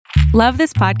Love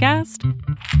this podcast?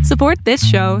 Support this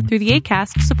show through the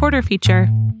Acast supporter feature.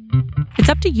 It's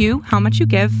up to you how much you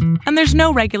give, and there's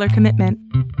no regular commitment.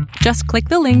 Just click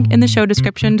the link in the show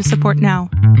description to support now.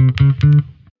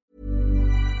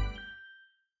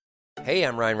 Hey,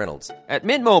 I'm Ryan Reynolds. At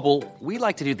Mint Mobile, we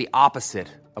like to do the opposite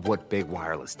of what Big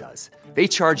Wireless does. They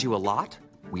charge you a lot,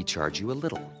 we charge you a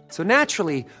little. So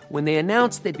naturally, when they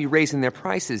announced they'd be raising their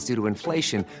prices due to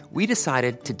inflation, we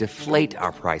decided to deflate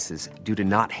our prices due to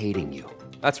not hating you.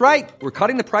 That's right. We're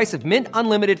cutting the price of Mint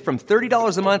Unlimited from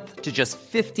 $30 a month to just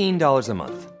 $15 a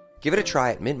month. Give it a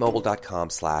try at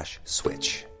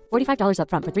mintmobile.com/switch. $45 up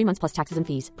front for 3 months plus taxes and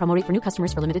fees. Promo rate for new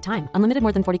customers for limited time. Unlimited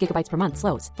more than 40 gigabytes per month.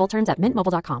 Slows full terms at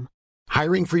mintmobile.com.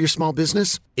 Hiring for your small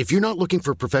business? If you're not looking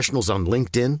for professionals on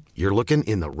LinkedIn, you're looking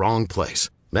in the wrong place.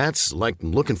 That's like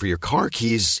looking for your car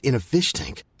keys in a fish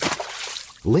tank.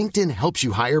 LinkedIn helps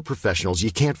you hire professionals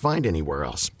you can't find anywhere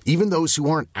else, even those who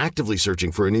aren't actively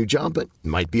searching for a new job but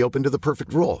might be open to the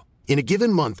perfect role. In a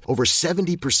given month, over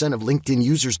 70% of LinkedIn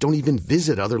users don't even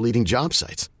visit other leading job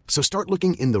sites. So start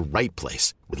looking in the right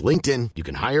place. With LinkedIn, you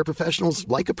can hire professionals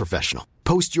like a professional.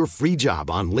 Post your free job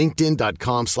on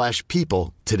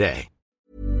linkedin.com/people today.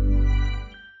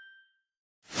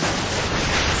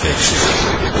 Fiction,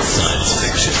 science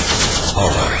fiction,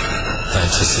 horror,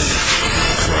 fantasy,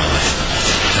 crime,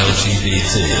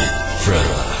 LGBT,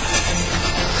 thriller.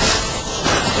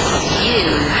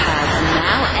 You have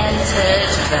now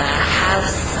entered the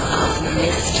House of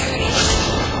Mystery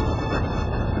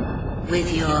with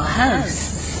your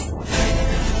hosts,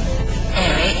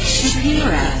 Eric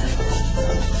Shapiro,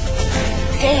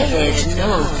 David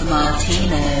North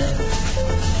Martino,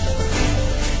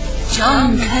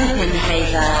 John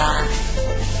Copenhaver,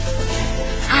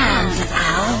 and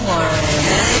Al Warren.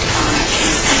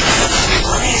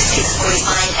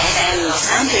 106.5 FM Los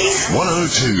Angeles,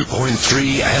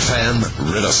 102.3 FM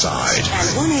Riverside, and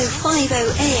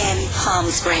 105.0 AM Palm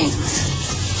Springs.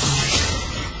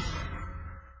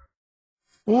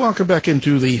 Welcome back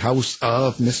into the House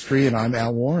of Mystery, and I'm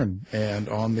Al Warren. And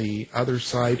on the other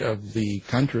side of the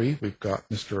country, we've got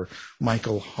Mr.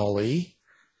 Michael Hawley.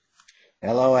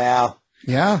 Hello, Al.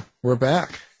 Yeah, we're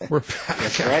back. We're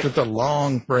back after the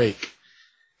long break.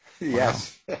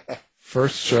 Yes. Wow.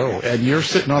 First show, and you're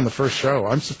sitting on the first show.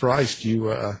 I'm surprised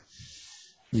you. I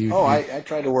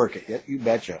tried to work it. You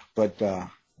betcha. But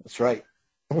that's right.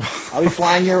 I'll be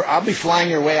flying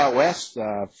your way out west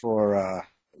for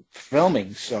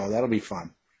filming, so that'll be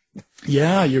fun.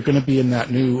 Yeah, you're going to be in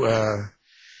that new.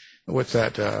 What's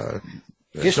that?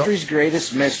 History's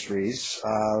Greatest Mysteries.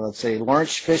 Let's say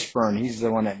Lawrence Fishburne. He's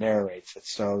the one that narrates it.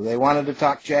 So they wanted to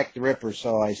talk Jack the Ripper,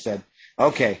 so I said,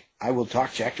 okay, I will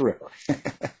talk Jack the Ripper.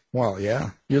 Well,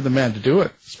 yeah, you're the man to do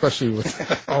it, especially with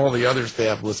all the others they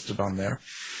have listed on there.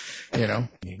 You know,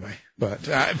 anyway. But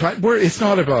it's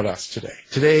not about us today.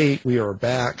 Today we are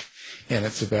back, and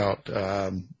it's about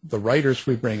the writers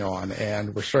we bring on,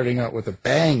 and we're starting out with a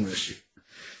bang this year.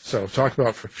 So talk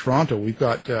about for Toronto, we've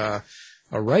got a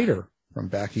writer from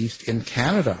back east in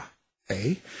Canada,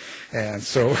 eh? And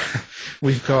so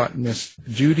we've got Miss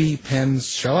Judy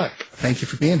Penn-Shellick. Thank you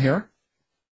for being here.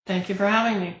 Thank you for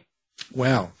having me.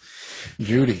 Well,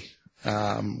 Judy,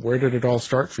 where did it all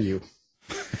start for you?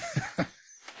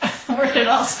 Where did it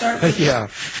all start? Yeah.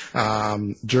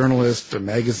 Journalist, a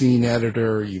magazine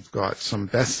editor. You've got some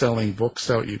best-selling books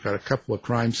out. You've got a couple of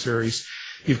crime series.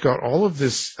 You've got all of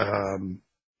this,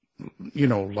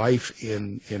 life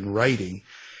in writing.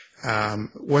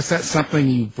 Was that something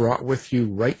you brought with you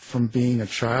right from being a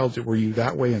child? Were you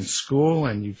that way in school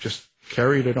and you just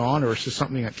carried it on, or is this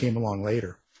something that came along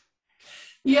later?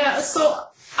 Yeah, so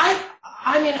I've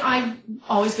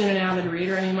always been an avid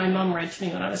reader. I mean, my mom read to me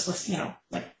when I was listening,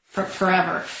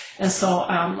 forever. And so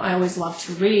I always loved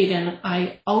to read, and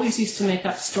I always used to make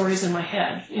up stories in my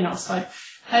head, so I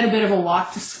had a bit of a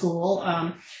walk to school,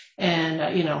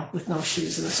 with no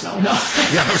shoes in the snow. No.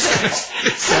 Yeah,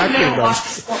 exactly.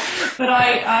 But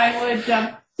I would,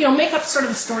 make up sort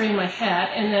of a story in my head,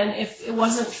 and then if it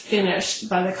wasn't finished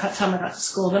by the time I got to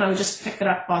school, then I would just pick it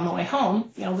up on the way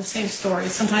home, the same story.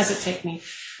 Sometimes it'd take me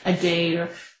a day to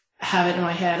have it in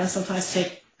my head, and sometimes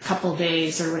take a couple of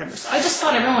days or whatever. So I just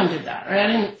thought everyone did that, right?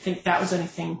 I didn't think that was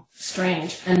anything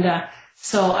strange. And then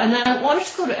I wanted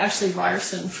to go to actually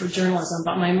Ryerson for journalism,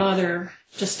 but my mother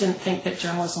just didn't think that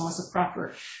journalism was a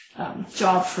proper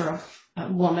job for a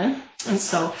woman. And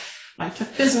so I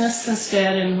took business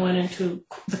instead and went into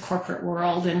the corporate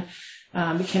world and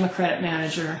became a credit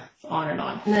manager, on and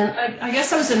on. And then I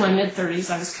guess I was in my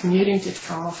mid-30s. I was commuting to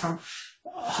Toronto from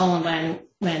Holland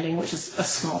Landing, which is a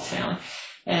small town.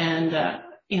 And,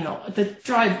 the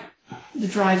drive the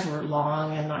drives were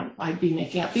long, and I'd be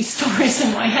making up these stories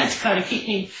in my head to kind of keep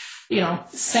me,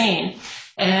 sane.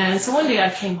 And so one day I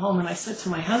came home and I said to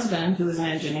my husband, who was an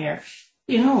engineer,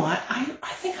 you know what, I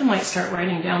think I might start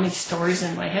writing down these stories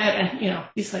in my head. And,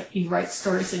 he's like, you write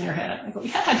stories in your head? I go,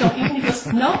 yeah, I don't. And he goes,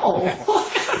 no,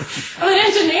 I'm an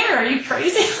engineer. Are you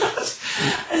crazy?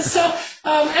 And so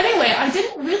anyway, I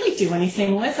didn't really do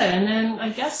anything with it. And then I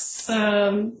guess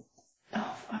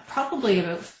probably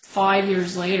about 5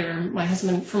 years later, my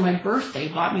husband, for my birthday,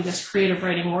 bought me this creative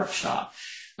writing workshop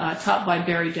taught by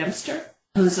Barry Dempster,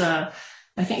 who's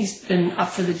I think he's been up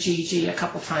for the GG a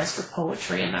couple times for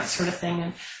poetry and that sort of thing.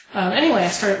 And anyway, I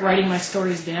started writing my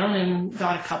stories down and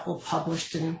got a couple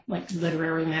published in like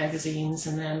literary magazines,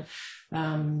 and then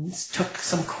took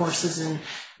some courses and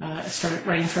started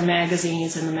writing for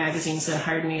magazines, and the magazines then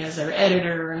hired me as their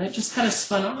editor, and it just kind of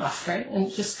spun off, right? And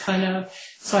just kind of,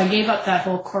 so I gave up that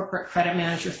whole corporate credit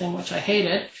manager thing, which I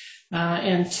hated,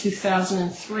 in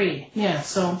 2003. Yeah,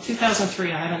 so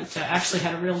 2003, I haven't actually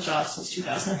had a real job since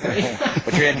 2003.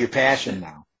 But you're into your passion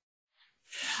now.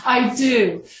 I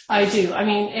do. I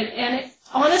mean,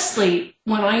 honestly,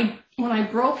 when I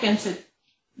broke into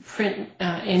print,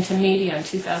 into media in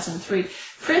 2003,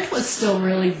 print was still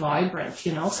really vibrant,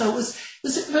 so it was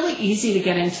really easy to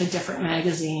get into different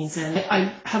magazines, and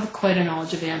I have quite a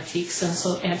knowledge of antiques, and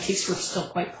so antiques were still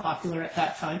quite popular at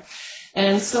that time.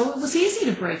 And so it was easy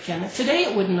to break in. Today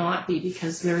it would not be,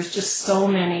 because there's just so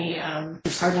many,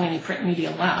 there's hardly any print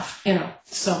media left,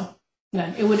 so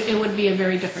then it would be a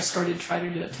very different story to try to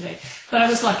do it today. But I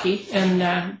was lucky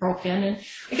and broke in. And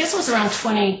I guess it was around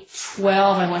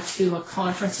 2012 I went to a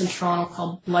conference in Toronto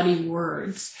called Bloody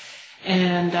Words.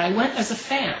 And I went as a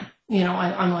fan.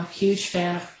 I'm a huge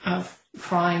fan of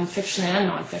crime fiction and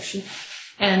nonfiction.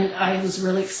 And I was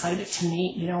really excited to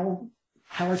meet,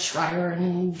 Howard Schreier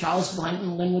and Giles Blunt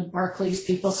and Linwood Barclay's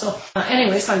people. So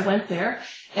anyways, I went there,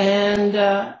 and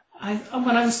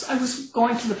when I was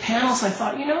going to the panels, I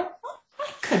thought, I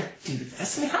could do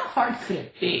this. I mean, how hard could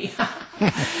it be? So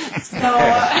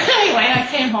anyway, I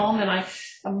came home, and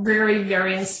I'm very,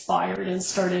 very inspired, and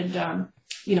started,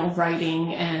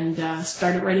 writing, and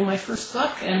started writing my first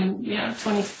book. And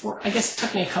 24. I guess it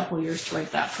took me a couple of years to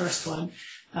write that first one.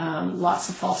 Lots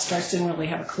of false starts. Didn't really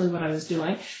have a clue what I was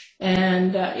doing.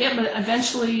 And, but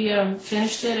eventually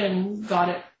finished it and got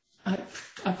it,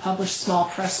 a published small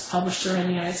press publisher in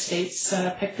the United States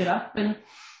picked it up. And,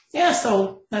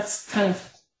 so that's kind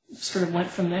of sort of went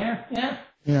from there. Yeah.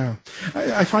 Yeah.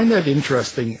 I find that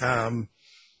interesting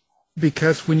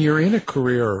because when you're in a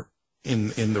career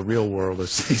in the real world,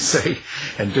 as they say,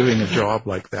 and doing a job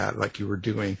like that, like you were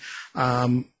doing,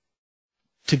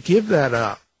 to give that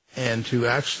up and to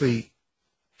actually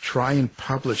try and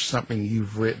publish something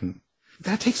you've written,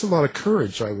 that takes a lot of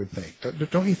courage, I would think.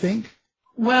 Don't you think?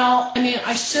 Well, I mean,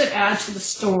 I should add to the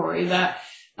story that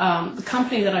the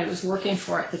company that I was working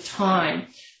for at the time,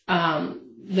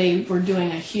 they were doing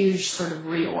a huge sort of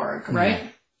reorg, right? Mm-hmm.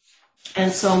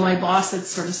 And so my boss had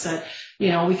sort of said,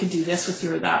 we could do this with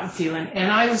you or that with you.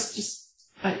 And I was just,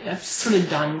 I'm sort of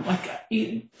done. Like,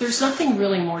 there's nothing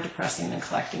really more depressing than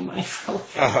collecting money for a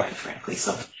living, quite frankly.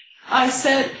 So I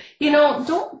said,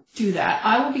 don't do that.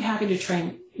 I will be happy to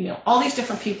train, all these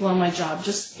different people on my job.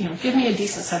 Just, give me a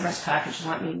decent severance package and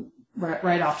let me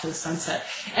right off to the sunset.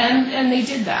 And they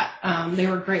did that. They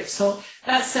were great. So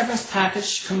that severance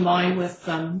package combined with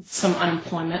some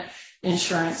unemployment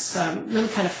insurance really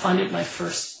kind of funded my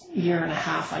first year and a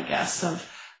half, I guess,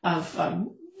 of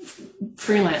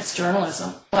freelance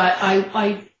journalism. But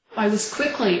I was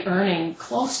quickly earning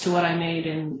close to what I made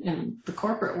in the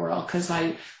corporate world, because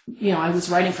I was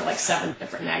writing for like 7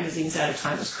 different magazines at a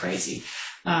time. It was crazy.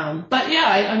 But yeah,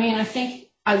 I think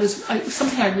it was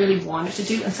something I really wanted to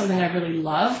do and something I really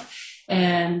loved.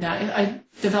 And I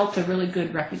developed a really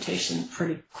good reputation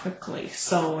pretty quickly.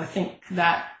 So I think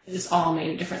that has all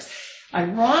made a difference.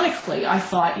 Ironically, I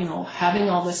thought, having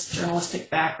all this journalistic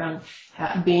background,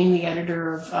 being the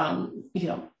editor of,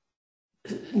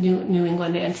 New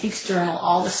England Antiques Journal,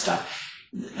 all this stuff,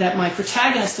 that my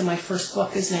protagonist in my first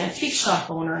book is an antique shop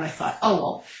owner, and I thought,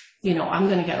 I'm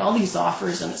going to get all these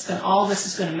offers, and all this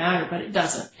is going to matter, but it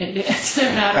doesn't. It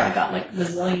didn't matter. I got like a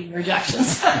zillion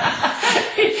rejections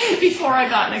before I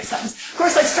got an acceptance. Of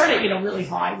course, I started, really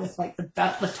high with like the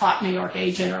top New York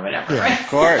agent or whatever, right? Of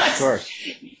course.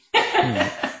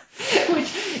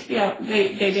 Which,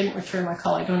 they didn't return my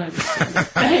call. I don't understand.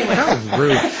 But anyway. That was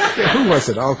rude. Who was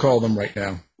it? I'll call them right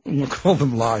now. We'll call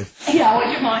them live. Yeah,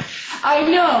 would you mind? I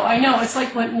know. It's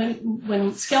like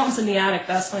when Skeletons in the Attic,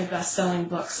 that's my best-selling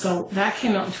book. So that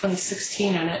came out in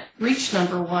 2016, and it reached #1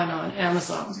 on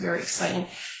Amazon. It was very exciting.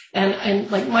 And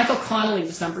like Michael Connolly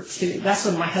was number 2. That's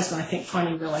when my husband, I think,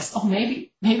 finally realized, oh,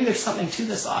 maybe there's something to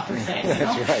this author thing. You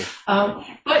know? That's right.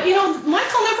 But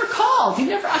Michael never called. He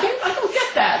never. I don't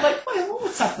get that. Like, well,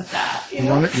 what's up with that? You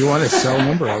want his cell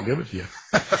number? I'll give it to you.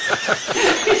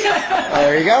 Oh,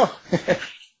 there you go.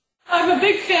 I'm a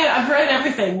big fan. I've read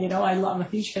everything. I'm a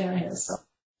huge fan of his. So.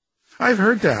 I've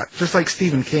heard that. Just like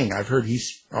Stephen King. I've heard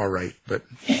he's all right, but.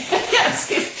 Yeah,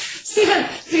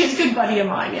 Stephen's a good buddy of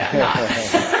mine.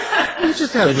 Yeah. We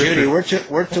just had Judy, we're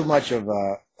too much of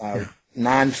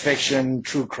nonfiction,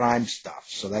 true crime stuff.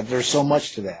 So that there's so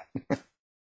much to that.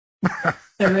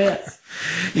 There is.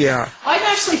 Yeah. I'm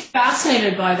actually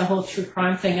fascinated by the whole true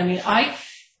crime thing. I mean,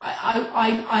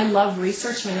 I love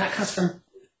research. I mean, that comes from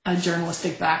a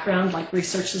journalistic background. Like,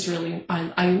 research is really,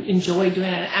 I enjoy doing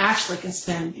it. And actually can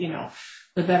spend,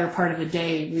 the better part of the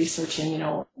day researching,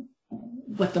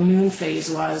 what the moon phase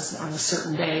was on a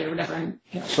certain day or whatever. And,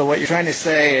 So what you're trying to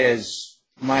say is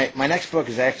my next book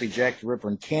is actually Jack the Ripper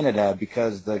in Canada,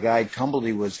 because the guy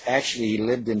Tumblety he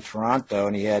lived in Toronto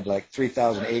and he had like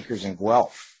 3,000 acres in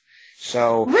Guelph.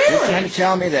 So really? You're trying to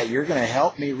tell me that you're going to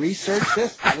help me research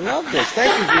this? I love this.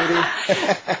 Thank you, Judy.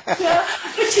 Yeah,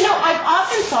 but I've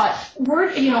often thought,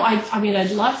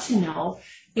 I'd love to know,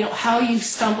 how you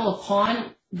stumble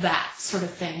upon that sort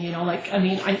of thing.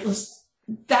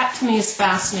 That to me is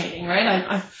fascinating,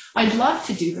 right? I'd love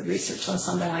to do the research on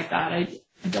something like that. I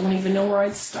don't even know where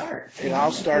I'd start. It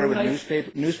all started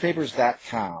with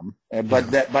newspapers.com.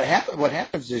 But what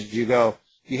happens is you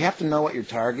have to know what you're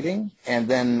targeting, and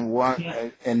then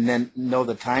and then know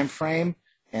the time frame,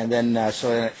 and then so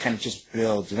then it kind of just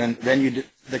builds. And then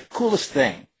the coolest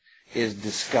thing is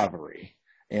discovery.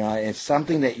 It's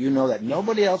something that that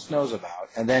nobody else knows about,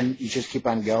 and then you just keep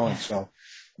on going. So,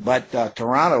 but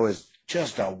Toronto is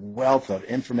just a wealth of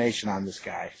information on this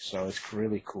guy, so it's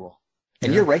really cool.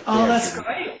 And you're right there. Oh, that's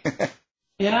great.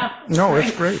 Yeah. No,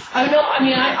 it's great.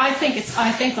 I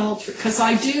think the whole truth, because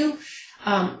I do,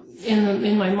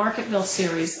 in my Marketville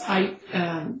series, I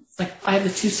have the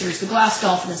 2 series. The Glass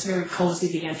Dolphin is very cozy,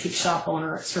 the antique shop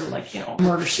owner. It's sort of like,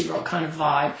 Murder, She Wrote kind of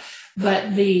vibe.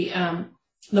 But the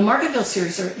Marketville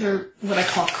series they're what I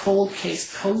call cold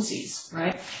case cozies,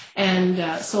 right?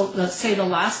 And so let's say the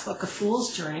last book, A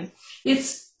Fool's Journey,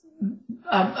 it's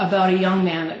about a young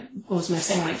man that goes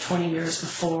missing like 20 years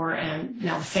before, and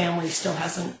now the family still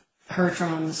hasn't heard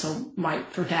from him, so my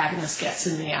protagonist gets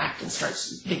in the act and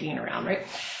starts digging around, right?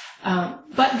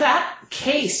 But that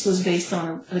case was based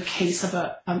on the case of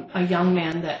a young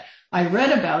man that I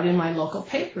read about in my local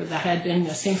paper that had been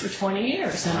missing for 20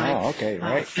 years. And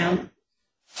I found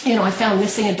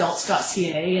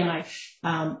missingadults.ca, and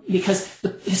because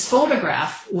his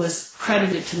photograph was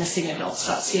credited to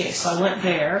missingadults.ca. So I went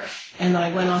there, and then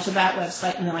I went onto that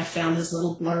website, and then I found his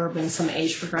little blurb and some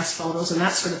age-progressed photos and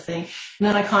that sort of thing. And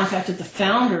then I contacted the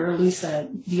founder, Lisa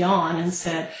Dion, and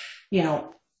said,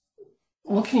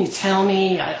 what can you tell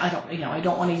me? I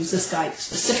don't want to use this guy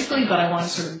specifically, but I want to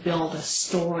sort of build a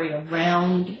story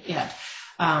around it.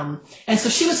 And so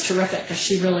she was terrific, because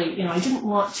she really, I didn't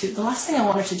want to, the last thing I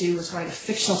wanted to do was write a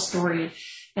fictional story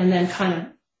and then kind of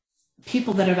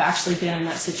people that have actually been in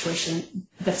that situation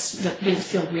that didn't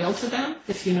feel real to them,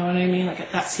 if you know what I mean.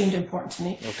 Like, that seemed important to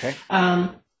me. Okay.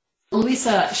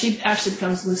 Lisa, she actually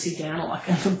becomes Lucy Daniluk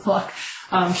in the book.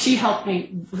 She helped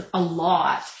me a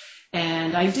lot,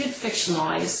 and I did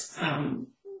fictionalize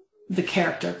the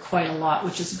character quite a lot,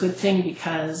 which is a good thing,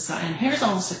 because, and here's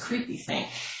almost a creepy thing,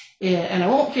 and I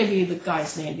won't give you the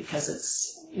guy's name because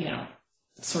it's,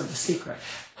 sort of a secret,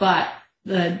 but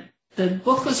the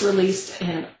book was released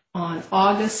on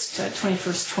August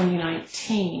 21st,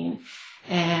 2019,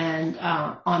 and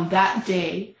on that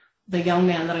day, the young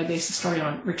man that I based the story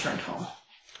on returned home.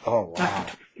 Oh, wow.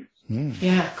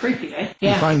 Yeah, creepy, eh?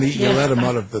 Yeah. You find you let him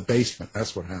out of the basement.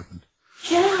 That's what happened.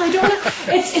 Yeah, I don't know.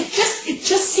 It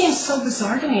just seems so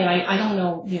bizarre to me, and I don't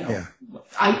know, Yeah.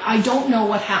 I don't know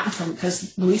what happened to him,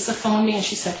 because Louisa phoned me and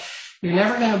she said, "You're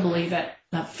never going to believe it.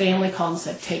 The family called and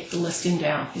said, take the listing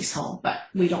down. He's home, but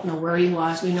we don't know where he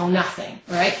was. We know nothing,"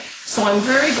 right? So I'm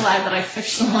very glad that I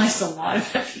fictionalized a lot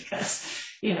of it, because,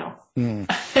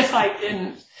 if I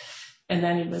didn't, and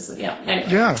then it was, anyway.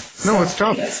 Yeah, no, it's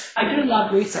tough. Yes, I do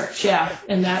love research,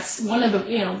 and that's one of the,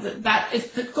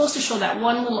 it goes to show that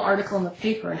one little article in the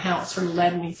paper and how it sort of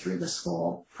led me through this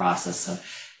whole process of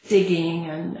digging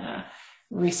and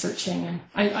researching, and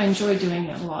I enjoy doing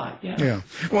it a lot. Yeah.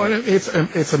 Well,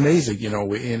 it's amazing,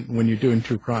 when you're doing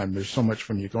true crime, there's so much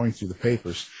when you're going through the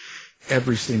papers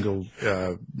every single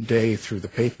day through the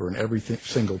paper and every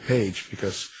single page,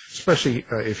 because especially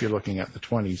if you're looking at the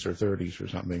 20s or 30s or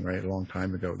something, right, a long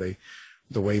time ago,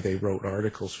 the way they wrote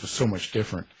articles was so much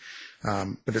different.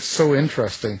 But it's so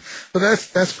interesting. But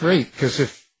that's great, because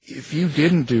if you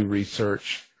didn't do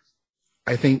research,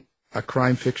 I think a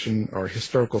crime fiction or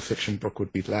historical fiction book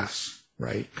would be less,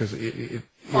 right? Because it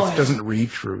doesn't read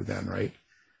through then, right?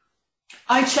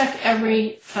 I check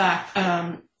every fact.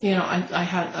 I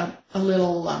had a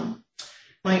little,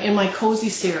 in my Cozy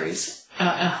series,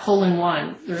 a hole in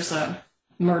one, there's a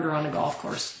murder on a golf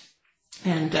course.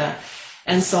 And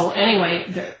so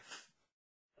anyway,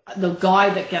 the guy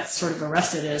that gets sort of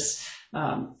arrested is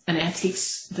an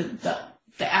antiques, the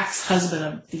ex-husband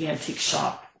of the antique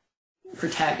shop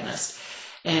protagonist.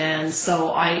 And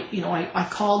so I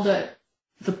called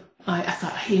I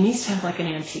thought he needs to have like an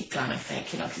antique gun, I think,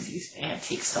 because he's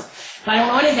antique stuff. But I don't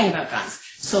know anything about guns.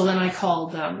 So then I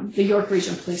called the York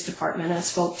Region Police Department and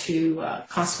spoke to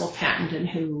Constable Pattenden,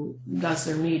 who does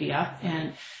their media,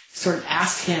 and sort of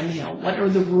asked him, what are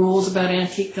the rules about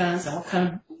antique guns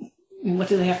and what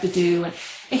do they have to do? And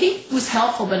he was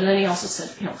helpful, but then he also said,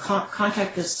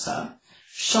 contact this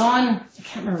Sean, I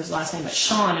can't remember his last name, but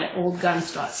Sean at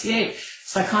oldguns.ca.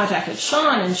 So I contacted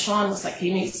Sean, and Sean was like,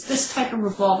 he needs this type of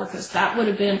revolver because that would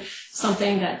have been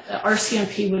something that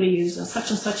RCMP would have used in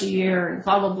such and such a year, and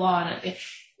blah, blah, blah. And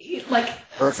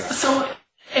perfect. So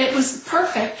it was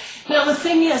perfect. The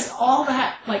thing is, all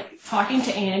that, like talking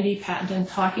to Andy Pattenden,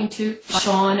 talking to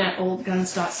Sean at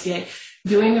oldguns.ca,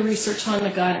 doing the research on the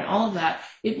gun and all of that,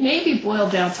 it maybe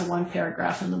boiled down to one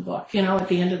paragraph in the book, at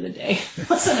the end of the day. It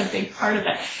wasn't a big part of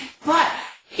it. But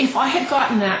if I had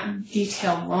gotten that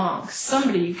detail wrong,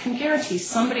 you can guarantee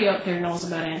somebody out there knows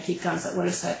about antique guns that would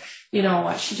have said, you know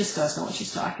what, she just doesn't know what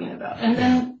she's talking about. And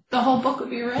then the whole book would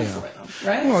be ruined for them,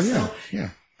 right? Well, yeah.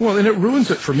 Well, and it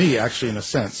ruins it for me, actually, in a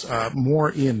sense.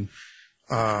 More in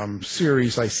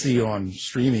series I see on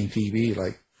streaming TV,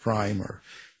 like Prime or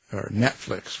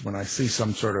Netflix, when I see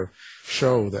some sort of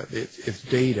show that it's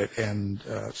dated and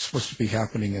it's supposed to be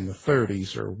happening in the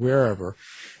 30s or wherever,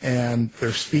 and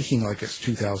they're speaking like it's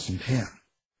 2010.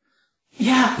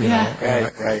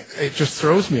 Yeah. Right. It just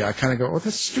throws me. I kind of go, oh,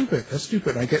 that's stupid.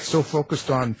 And I get so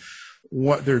focused on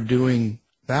what they're doing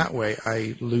that way,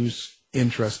 I lose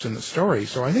interest in the story.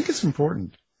 So I think it's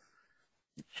important.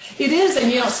 It is, and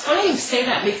it's funny you say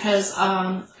that, because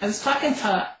I was talking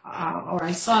to, or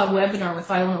I saw a webinar with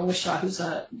Ilona Wishaw, who's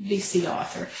a BC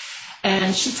author,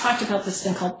 and she talked about this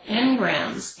thing called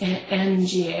Ngrams,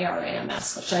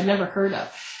 N-G-A-R-A-M-S, which I'd never heard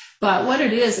of. But what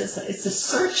it is it's a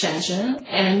search engine,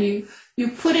 and you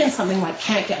put in something like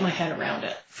 "can't get my head around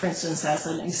it," for instance, as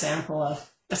an example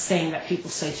of a saying that people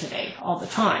say today all the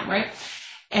time, right?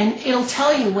 And it'll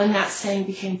tell you when that saying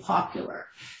became popular.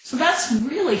 So that's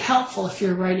really helpful if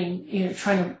you're writing,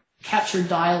 trying to capture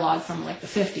dialogue from like the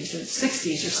 50s or the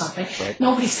 60s or something. Right.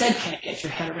 Nobody said can't get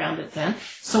your head around it then.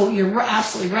 So you're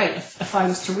absolutely right. If I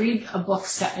was to read a book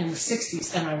set in the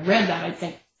 60s and I read that, I'd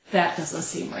think that doesn't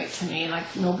seem right to me.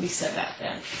 Like nobody said that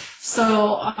then.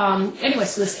 So anyway,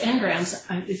 so this Ngrams,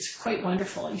 it's quite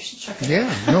wonderful. You should check it out.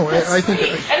 Yeah, no, I think.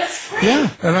 And it's great. Yeah,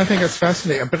 and I think it's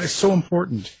fascinating. But it's so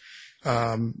important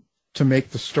to make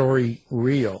the story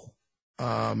real.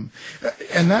 And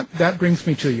that brings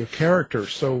me to your character.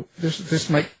 So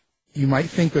you might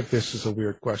think that this is a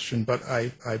weird question, but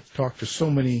I've talked to so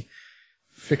many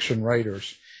fiction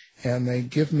writers, and they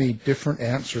give me different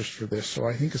answers for this. So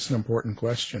I think it's an important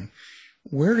question.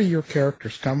 Where do your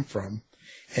characters come from,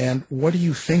 and what do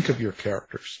you think of your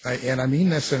characters? And I mean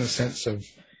this in a sense of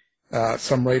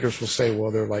some writers will say,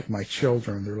 well, they're like my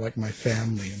children, they're like my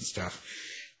family and stuff.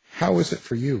 How is it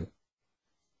for you?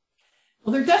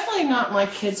 Well, they're definitely not my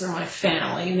kids or my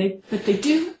family, but they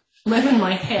do live in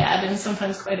my head, and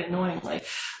sometimes quite annoyingly.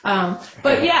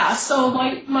 But yeah, so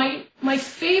my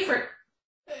favorite,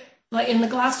 like in the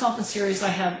Glass Dolphin series, I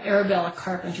have Arabella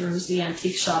Carpenter, who's the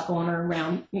antique shop owner,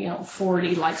 around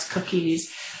 40, likes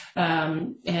cookies,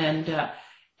 and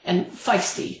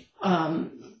feisty.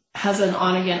 Has an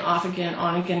on-again, off-again,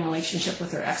 on-again relationship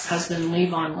with her ex-husband,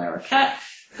 Levon Larroquette,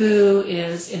 who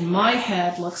is, in my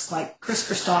head, looks like Chris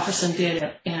Christopherson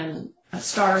did in A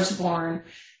Star is Born.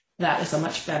 That is a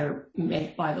much better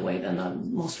make, by the way, than the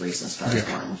most recent Star is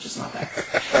Born, which is not that good.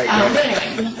 But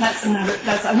anyway, that's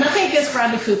nothing against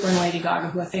Bradley Cooper and Lady Gaga,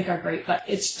 who I think are great, but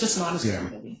it's just not as good a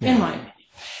movie, in my opinion.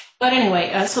 But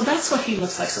anyway, so that's what he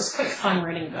looks like. So it's quite fun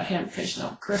writing about him, because,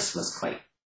 Chris was quite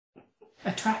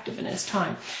attractive in his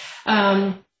time.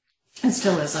 And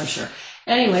still is, I'm sure.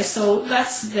 Anyway, so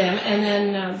that's them. And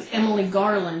then Emily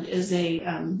Garland is a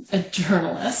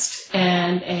journalist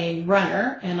and a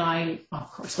runner. And I,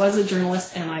 of course, was a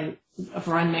journalist, and I've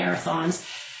run marathons.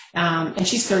 And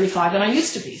she's 35, and I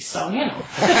used to be. So,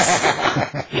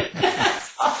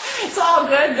 it's all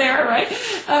good there, right?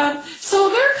 So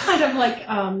they're kind of like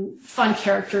fun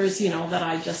characters, that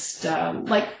I just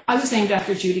like. I was named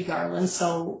after Judy Garland,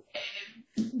 so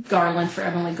Garland for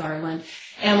Emily Garland.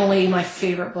 Emily, my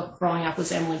favorite book growing up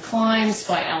was Emily Climbs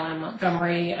by L.M.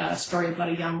 Montgomery, a story about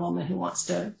a young woman who wants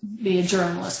to be a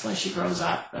journalist when she grows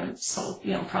up. And so,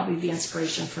 probably the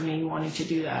inspiration for me wanting to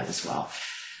do that as well.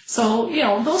 So,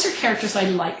 those are characters I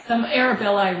like them.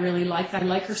 Arabella I really like. I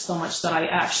like her so much that I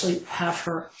actually have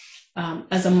her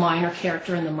as a minor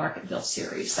character in the Marketville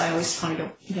series. I always find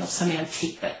her, some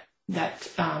antique that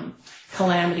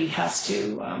Calamity has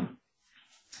to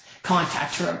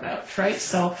contact her about, right?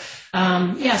 So, so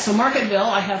Marketville,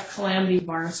 I have Calamity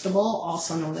Barnstable,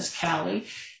 also known as Callie,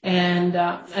 and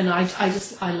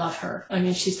I love her. I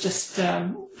mean, she's just,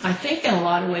 I think in a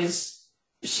lot of ways,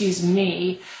 she's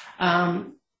me,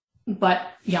 but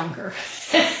younger.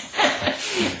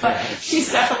 But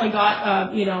she's definitely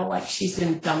got, like she's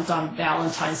been dumped on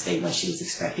Valentine's Day when she was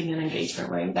expecting an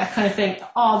engagement ring, that kind of thing.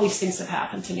 All these things have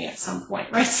happened to me at some point,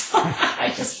 right? So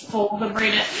I just fold them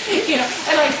right in, and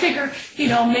I figure,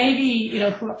 maybe,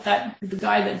 the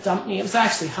guy that dumped me, it was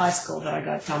actually high school that I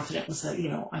got dumped, and it was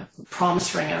a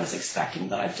promise ring I was expecting,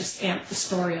 but I've just amped the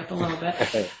story up a little bit.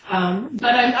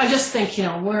 But I just think,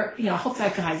 I hope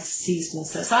that guy sees me and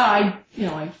says, I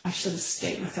should have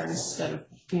stayed with her instead of,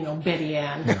 Betty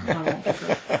Ann.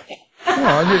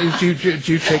 Well, did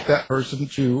you take that person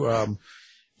to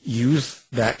use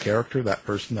that character, that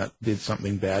person that did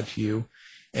something bad to you,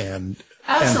 and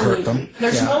hurt them?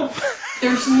 There's no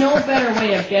better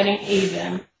way of getting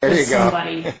even with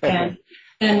somebody than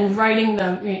writing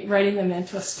them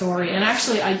into a story. And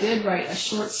actually, I did write a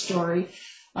short story.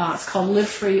 It's called Live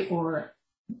Free or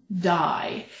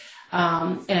Die.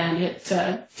 And it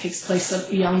takes place of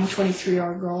a young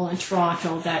 23-year-old girl in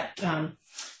Toronto that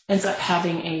ends up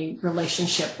having a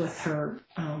relationship with her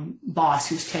boss,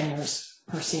 who's 10 years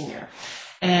her senior.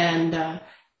 And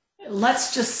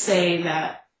let's just say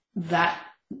that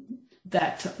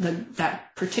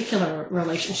particular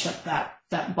relationship,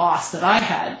 that boss that I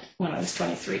had when I was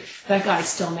 23, that guy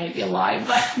still may be alive,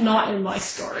 but not in my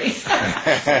story.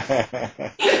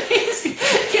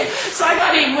 So I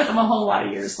got even with him a whole lot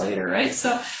of years later, right?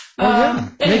 So, anyway.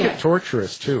 Make it Anyway.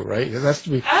 torturous too, right? It has to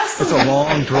be. Absolutely. It's a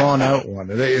long, drawn out one.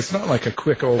 It's not like a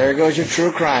quick over. There goes your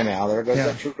true crime, Al. There goes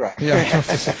that true crime. Yeah.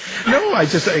 No, I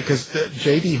just because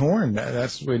J.D. Horn.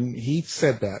 That's when he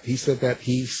said that. He said that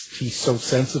he's so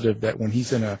sensitive that when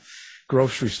he's in a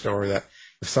grocery store, that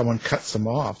if someone cuts him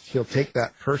off, he'll take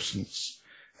that person's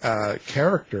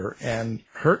character and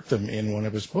hurt them in one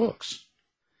of his books.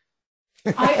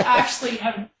 I actually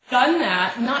have done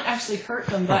that, not actually hurt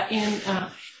them, but in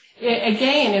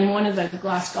one of the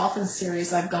Glass Dolphin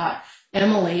series, I've got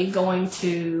Emily going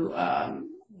to,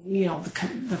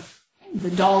 the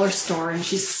dollar store, and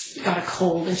she's got a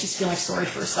cold, and she's feeling sorry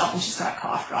for herself, and she's got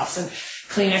cough drops and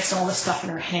Kleenex and all this stuff in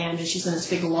her hand, and she's in this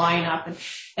big lineup,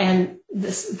 and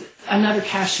another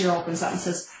cashier opens up and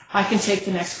says, I can take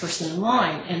the next person in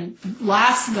line, and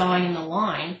last guy in the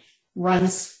line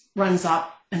runs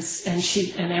up. And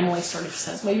Emily sort of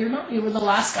says, well, you were the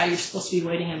last guy, you're supposed to be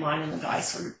waiting in line, and the guy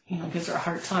sort of, gives her a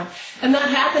hard time. And that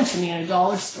happened to me in a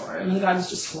dollar store, and the guy was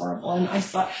just horrible. And I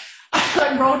thought,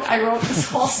 I wrote this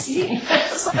whole scene.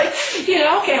 It was like,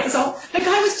 okay, so the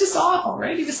guy was just awful,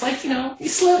 right? He was like, you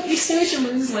snooze, you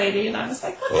lose, lady. And I was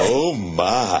like, oh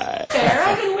my. Fair.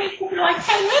 I've been waiting for like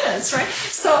 10 minutes, right?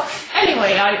 So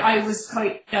anyway, I was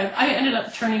quite, I ended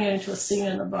up turning it into a scene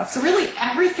in the book. So really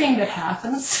everything that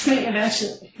happens to me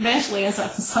eventually ends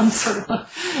up in some sort of a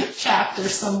chapter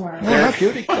somewhere.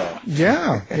 Therapeutic, though.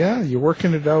 Yeah. You're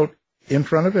working it out in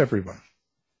front of everyone.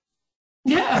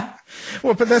 Yeah.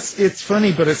 Well, but it's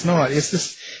funny, but it's not. It's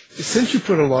just, since you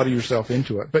put a lot of yourself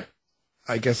into it, but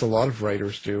I guess a lot of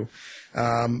writers do,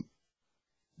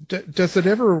 does it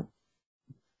ever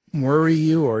worry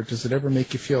you, or does it ever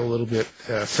make you feel a little bit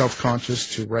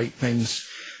self-conscious to write things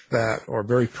that are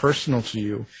very personal to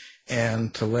you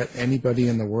and to let anybody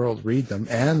in the world read them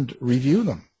and review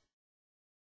them?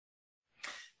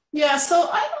 Yeah, so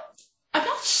I'm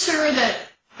not sure that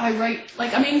I write,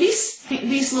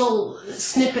 these little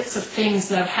snippets of things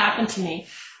that have happened to me.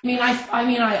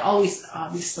 I always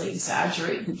obviously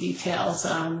exaggerate the details,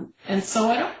 and so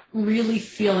I don't really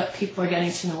feel that people are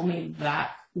getting to know me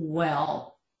that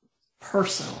well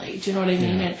personally. Do you know what I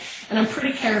mean? Yeah. And I'm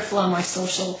pretty careful on my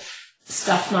social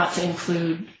stuff not to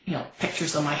include,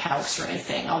 pictures of my house or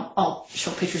anything. I'll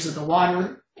show pictures of the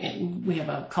water. And we have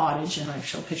a cottage, and I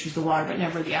show pictures of the water, but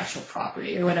never the actual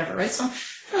property or whatever, right? So I'm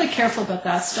really careful about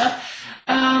that stuff.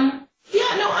 I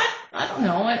don't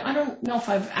know. I don't don't know if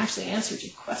I've actually answered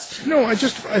your question. No, I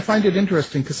find it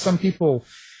interesting because some people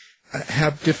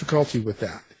have difficulty with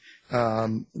that.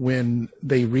 When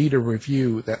they read a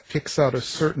review that picks out a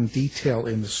certain detail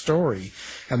in the story,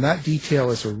 and that detail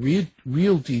is a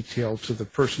real detail to the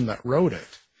person that wrote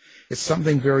it. It's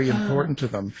something very important to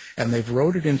them, and they've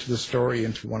wrote it into the story,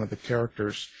 into one of the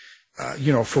characters,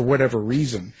 for whatever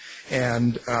reason.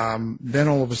 And then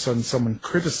all of a sudden someone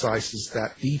criticizes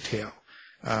that detail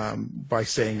by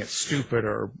saying it's stupid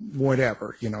or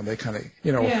whatever. They kind of,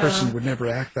 a person would never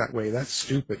act that way. That's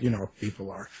stupid.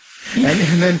 People are.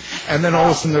 And then all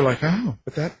of a sudden they're like, oh,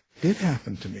 but that did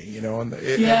happen to me, And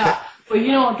well,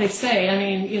 you know what they say. I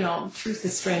mean, truth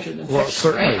is stranger than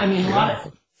fiction, right? I mean,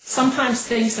 sometimes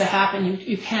things that happen,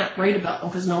 you can't write about them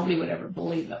because nobody would ever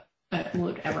believe it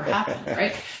would ever happen,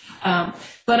 right?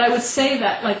 But I would say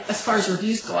that, like, as far as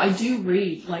reviews go, I do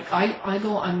read. Like, I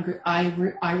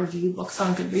review books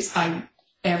on Goodreads,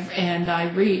 and I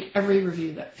read every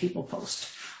review that people post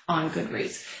on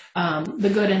Goodreads, the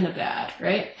good and the bad,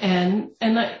 right? And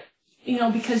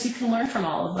because you can learn from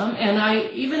all of them,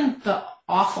 and even the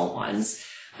awful ones,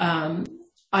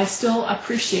 I still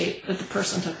appreciate that the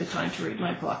person took the time to read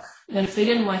my book. And if they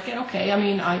didn't like it, okay. I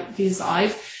mean,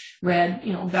 I've read,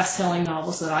 best-selling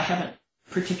novels that I haven't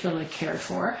particularly cared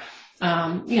for.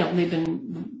 They've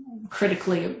been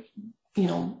critically,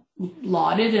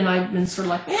 lauded, and I've been sort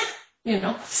of like,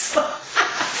 so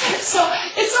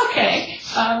it's okay.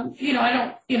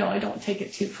 I don't take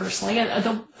it too personally.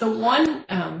 And the one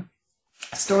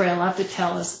story I love to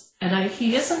tell is, and I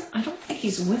don't think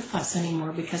he's with us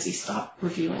anymore because he stopped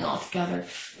reviewing altogether.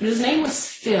 But his name was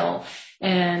Phil,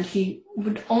 and he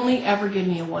would only ever give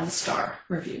me a 1-star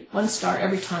review. 1 star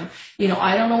every time.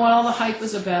 I don't know what all the hype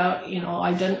was about.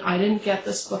 I didn't get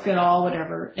this book at all,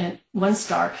 whatever, and 1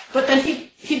 star. But then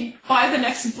he'd buy the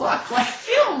next book. Like,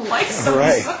 Phil likes some of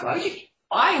these books. Why would you keep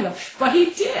buying them? But he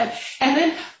did. And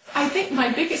then I think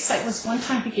my biggest sight was one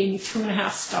time he gave me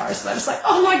 2.5 stars, and I was like,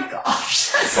 oh my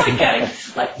gosh, that's like getting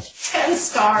like 10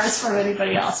 stars from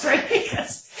anybody else, right?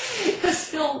 Because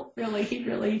Phil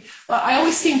I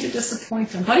always seem to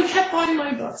disappoint him, but he kept buying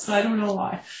my books, and I don't know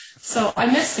why. So I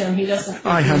miss him. He doesn't.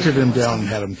 I hunted him down and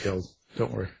had him killed.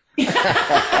 Don't worry.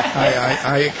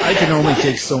 I can only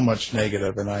take so much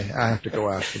negative, and I have to go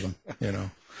after them,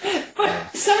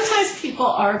 But sometimes people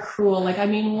are cruel. Like,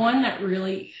 one that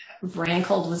really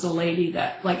rankled was a lady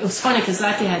that, like, it was funny because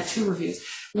that day I had 2 reviews.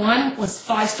 One was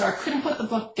 5-star, couldn't put the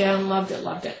book down, loved it.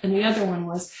 And the other one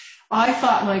was, I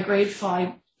thought my grade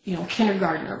 5,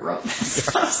 kindergartner wrote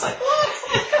this. I was like, what?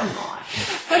 Come on.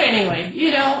 But anyway,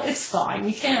 it's fine.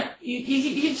 You can't,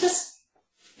 it's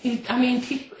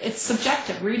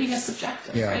subjective. Reading is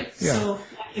subjective, right? Yeah. So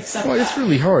accept that. It's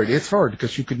really hard. It's hard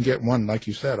because you can get one, like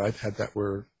you said, I've had that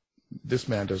where this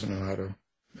man doesn't know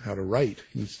how to write.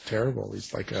 He's terrible.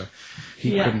 He's like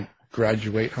he couldn't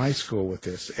graduate high school with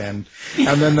this. And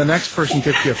then the next person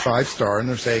gives you a 5-star and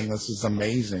they're saying this is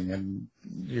amazing. And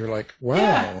you're like,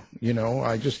 wow,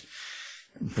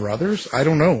 brothers? I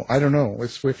don't know.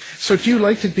 It's weird. So do you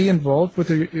like to be involved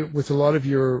with a lot of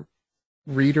your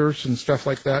readers and stuff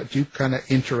like that? Do you kind of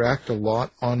interact a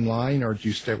lot online, or do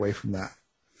you stay away from that?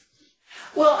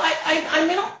 Well, I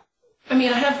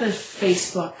have the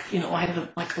Facebook, I have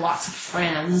lots of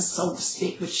friends, so to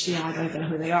speak, which, I don't even know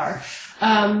who they are.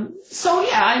 In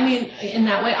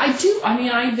that way,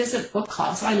 I visit book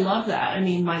clubs. I love that.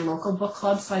 My local book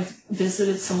clubs, I've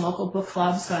visited some local book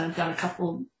clubs. I've done a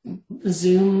couple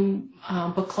Zoom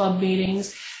book club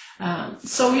meetings.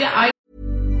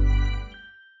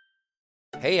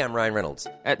 Hey, I'm Ryan Reynolds.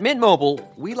 At Mint Mobile,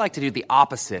 we like to do the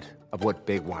opposite of what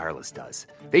Big Wireless does.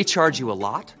 They charge you a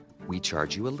lot. We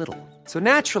charge you a little. So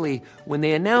naturally, when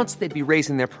they announced they'd be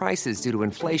raising their prices due to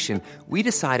inflation, we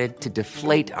decided to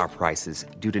deflate our prices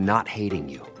due to not hating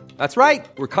you. That's right.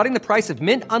 We're cutting the price of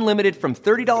Mint Unlimited from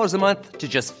 $30 a month to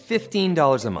just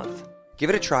 $15 a month. Give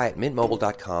it a try at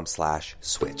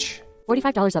mintmobile.com/switch.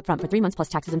 $45 up front for 3 months plus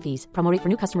taxes and fees. Promo rate for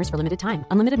new customers for limited time.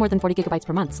 Unlimited more than 40 gigabytes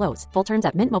per month. Slows full terms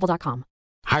at mintmobile.com.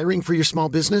 Hiring for your small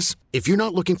business? If you're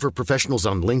not looking for professionals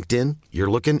on LinkedIn,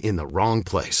 you're looking in the wrong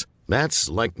place. That's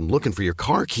like looking for your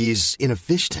car keys in a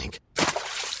fish tank.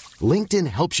 LinkedIn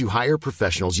helps you hire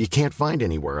professionals you can't find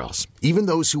anywhere else, even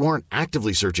those who aren't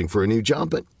actively searching for a new job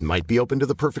but might be open to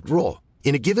the perfect role.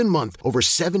 In a given month, over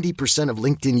 70% of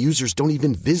LinkedIn users don't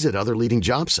even visit other leading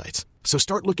job sites. So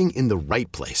start looking in the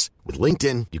right place. With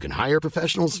LinkedIn, you can hire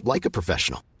professionals like a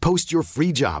professional. Post your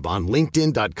free job on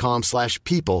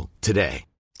linkedin.com/people today.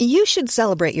 You should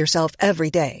celebrate yourself every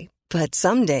day, but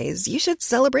some days you should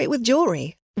celebrate with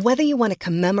jewelry. Whether you want to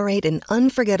commemorate an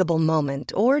unforgettable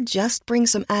moment or just bring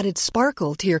some added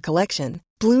sparkle to your collection,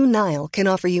 Blue Nile can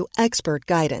offer you expert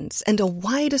guidance and a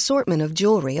wide assortment of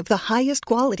jewelry of the highest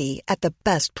quality at the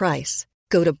best price.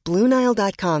 Go to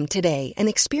BlueNile.com today and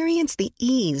experience the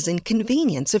ease and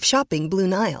convenience of shopping Blue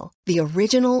Nile, the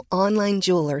original online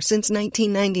jeweler since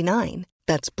 1999.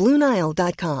 That's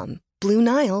BlueNile.com.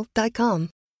 BlueNile.com.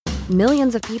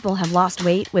 Millions of people have lost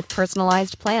weight with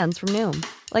personalized plans from Noom.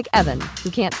 Like Evan,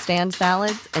 who can't stand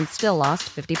salads and still lost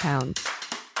 50 pounds.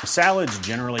 Salads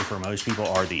generally for most people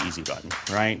are the easy button,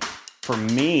 right? For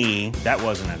me, that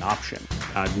wasn't an option.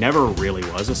 I never really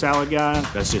was a salad guy.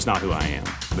 That's just not who I am.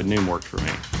 But Noom worked for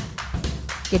me.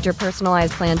 Get your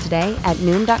personalized plan today at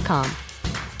Noom.com.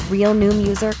 Real Noom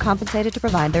user compensated to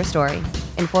provide their story.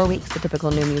 In 4 weeks, the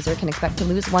typical Noom user can expect to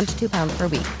lose 1 to 2 pounds per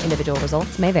week. Individual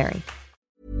results may vary.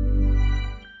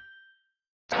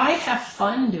 I have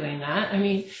fun doing that. I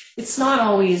mean, it's not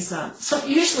always, so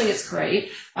usually it's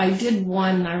great. I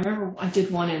remember I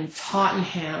did one in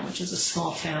Tottenham, which is a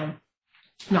small town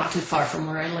not too far from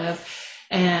where I live.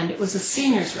 And it was a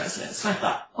seniors residence. And I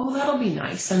thought, oh, that'll be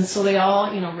nice. And so they all,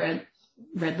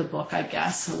 read the book, I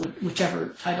guess, whichever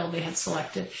title they had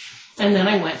selected. And then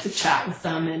I went to chat with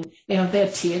them, and, they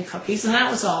had tea and cookies, and that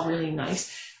was all really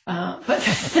nice. But,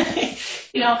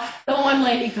 the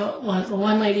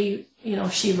one lady,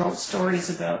 she wrote stories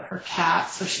about her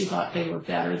cat, so she thought they were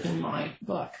better than my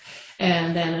book.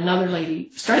 And then another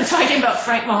lady started talking about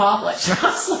Frank Mahovlich. I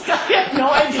was like, I have no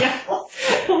idea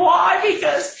why,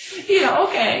 because,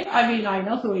 okay, I mean, I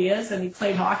know who he is, and he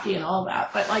played hockey and all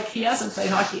that, but, he hasn't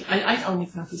played hockey. I don't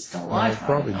even know if he's still alive. No,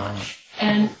 probably not.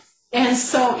 And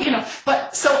so,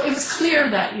 so it was clear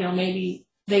that, maybe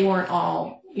they weren't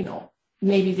all,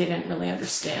 maybe they didn't really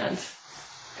understand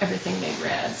everything they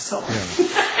read. So,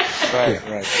 right.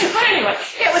 But anyway,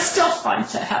 it was still fun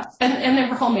to have, and they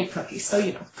were homemade cookies, so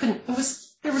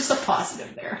there was a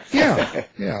positive there.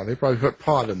 Yeah, they probably put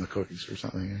pot in the cookies or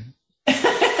something.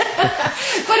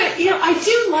 But I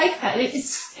do like that.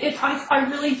 I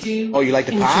really do. Oh, you like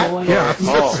the pot? Yeah.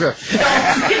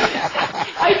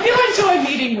 I do enjoy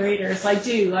meeting readers. I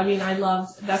do. I mean,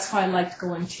 that's why I liked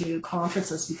going to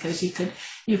conferences, because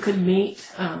you could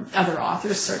meet other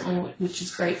authors, certainly, which is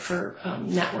great for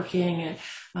networking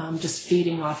and just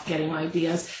feeding off, getting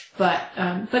ideas. But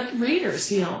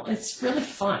readers, it's really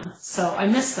fun. So I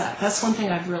miss that. That's one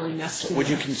thing I've really missed. Would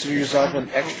you consider yourself an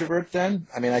extrovert then?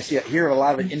 I mean, hear a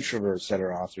lot of introverts that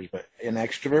are authors, but an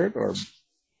extrovert or?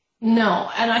 No,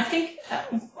 and I think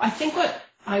what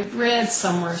I read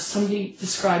somewhere, somebody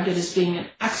described it as being an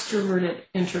extroverted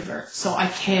introvert. So I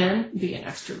can be an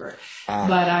extrovert,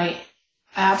 but I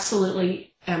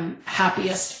absolutely am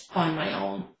happiest on my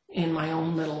own, in my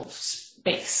own little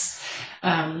space.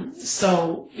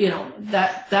 So,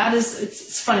 that is,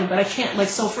 it's funny, but I can't,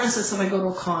 so for instance, if I go to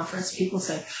a conference, people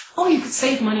say, oh, you could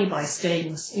save money by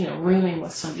staying, rooming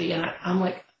with somebody. And I'm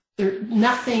like,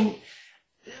 nothing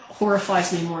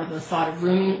horrifies me more than the thought of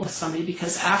rooming with somebody,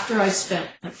 because after I spent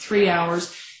 3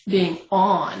 hours being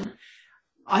on,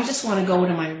 I just want to go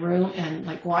into my room and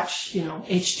watch,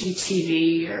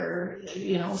 HGTV or,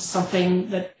 something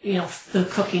that, the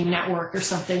Cooking Network or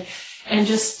something, and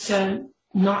just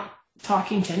not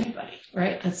talking to anybody,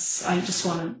 right? I just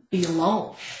want to be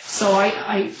alone. So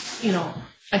I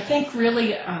think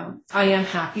really I am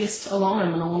happiest alone.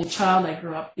 I'm an only child. I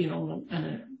grew up, in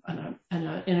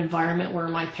an environment where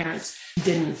my parents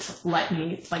didn't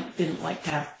didn't like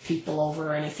to have people over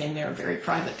or anything. They were very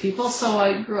private people. So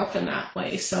I grew up in that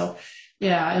way. So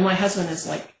yeah, and my husband is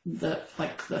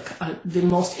the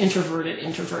most introverted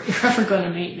introvert you're ever going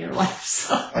to meet in your life.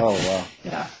 So oh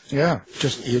wow, yeah,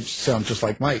 you sound just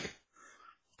like Mike.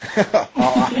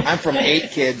 I'm from 8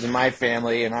 kids in my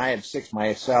family, and I had 6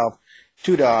 myself,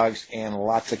 2 dogs, and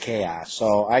lots of chaos.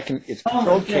 So it's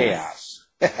controlled chaos.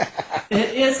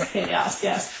 It is chaos,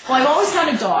 yes. Well, I've always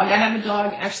had a dog. I have a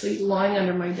dog actually lying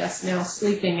under my desk now,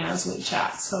 sleeping as we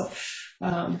chat. So,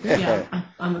 I'm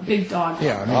a big dog.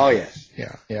 Yeah. Oh, yes.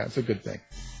 Yeah, it's a good thing.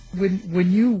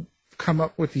 When you come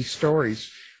up with these stories,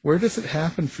 where does it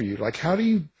happen for you? How do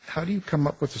you come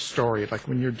up with a story? Like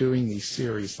when you're doing these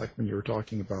series, like when you were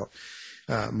talking about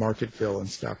Marketville and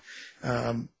stuff.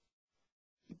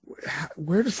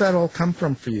 Where does that all come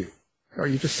from for you? Are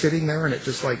you just sitting there and it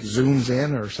just zooms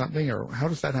in or something, or how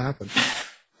does that happen?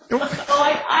 Well,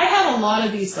 I have a lot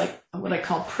of these what I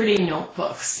call pretty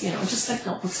notebooks, just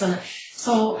notebooks.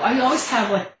 So I always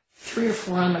have 3 or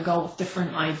 4 on the go with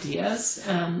different ideas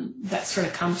that sort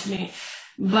of come to me.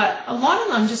 But a lot of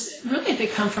them they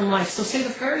come from life. So say the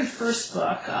very first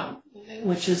book,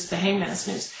 which is The Hangman's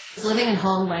News, I was living in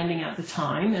Holland Landing at the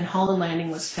time, and Holland Landing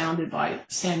was founded by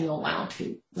Samuel Lount,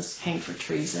 who was hanged for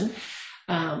treason.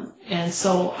 And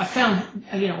so I found,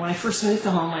 when I first moved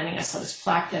to Home Landing, I saw this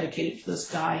plaque dedicated to this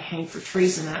guy hanged for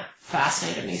treason, and that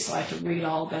fascinated me, so I had to read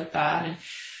all about that. And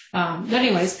but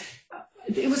anyways,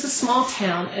 it was a small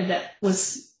town that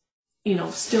was,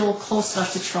 still close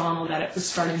enough to Toronto that it was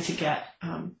starting to get,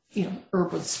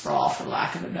 urban sprawl, for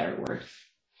lack of a better word.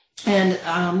 And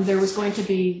there was going to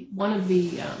be one of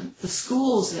the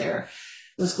schools there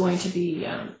was going to be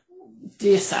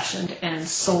deaccessioned and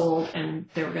sold, and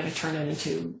they were going to turn it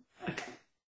into like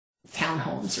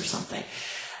townhomes or something.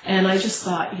 And I just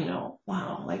thought,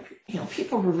 wow,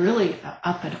 people were really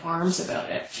up in arms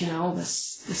about it,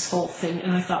 this whole thing.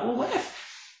 And I thought, well,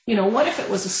 what if it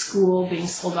was a school being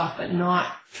sold off, but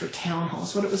not for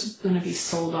townhomes? What if it was going to be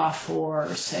sold off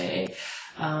for, say,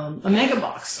 a mega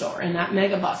box store, and that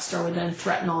mega box store would then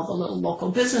threaten all the little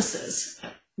local businesses,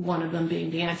 one of them being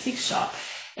the antique shop.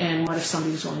 And what if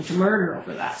somebody was willing to murder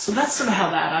over that? So that's sort of how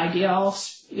that idea all,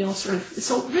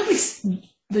 so really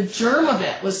the germ of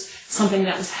it was something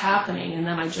that was happening, and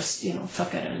then I just,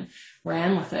 took it and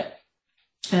ran with it.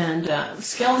 And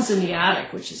Skeletons in the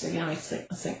Attic, which is, again, I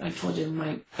think I told you in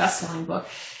my best-selling book,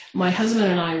 my husband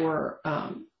and I were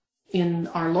in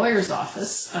our lawyer's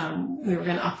office. We were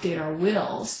going to update our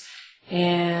wills,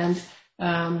 and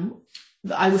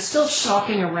I was still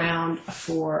shopping around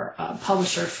for a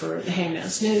publisher for the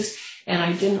Hangman's News, and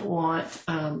I didn't want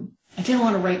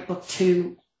to write book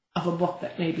 2 of a book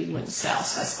that maybe wouldn't sell.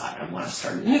 So I thought I want to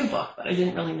start a new book, but I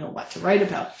didn't really know what to write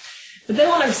about. But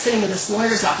then when I was sitting in this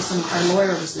lawyer's office, and our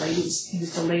lawyer was late, he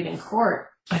was delayed in court,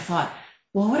 I thought,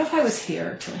 well, what if I was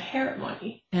here to inherit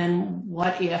money? And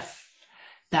what if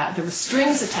that there were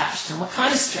strings attached, and what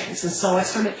kind of strings? And so I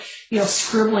started,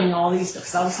 scribbling all these,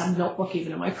 because I always had a notebook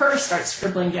even in my purse, started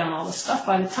scribbling down all this stuff.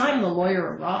 By the time the lawyer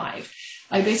arrived,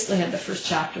 I basically had the first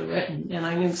chapter written, and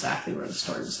I knew exactly where the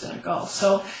story was going to go.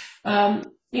 So,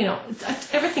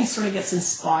 everything sort of gets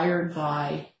inspired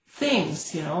by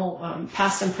things,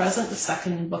 past and present. The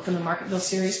second book in the Marketville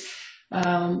series,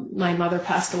 my mother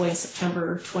passed away in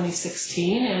September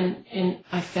 2016, and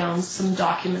I found some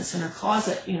documents in her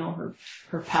closet,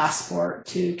 her passport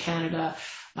to Canada,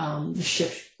 the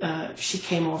ship she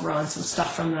came over on, some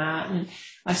stuff from that, and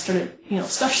I started,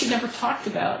 stuff she never talked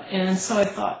about. And so I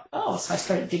thought, so I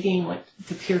started digging, went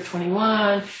to Pier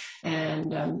 21,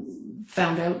 and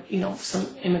found out, some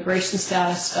immigration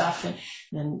status stuff, and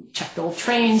then checked old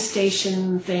train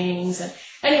station things. And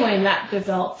anyway, and that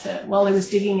developed, while I was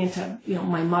digging into,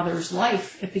 my mother's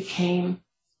life, it became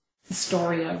the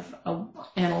story of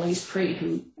Annalise Pree,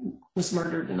 who was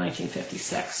murdered in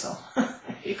 1956. So there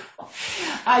you go.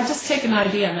 I just take an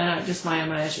idea, and then my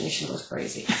imagination goes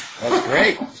crazy. That's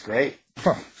great. That's great.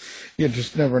 You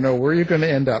just never know where you're going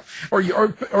to end up. Are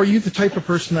you the type of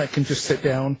person that can just sit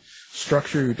down,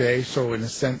 structure your day? So in a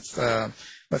sense,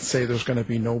 let's say there's going to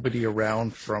be nobody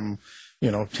around from,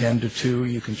 10 to 2.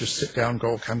 You can just sit down and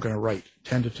go, okay, I'm going to write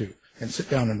 10 to 2 and sit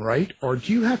down and write? Or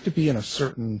do you have to be in a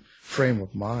certain frame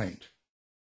of mind?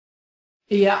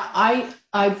 Yeah, I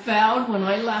vowed when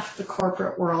I left the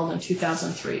corporate world in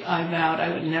 2003, I vowed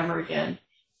I would never again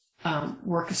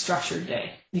work a structured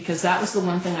day, because that was the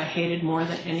one thing I hated more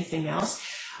than anything else.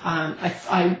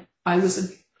 I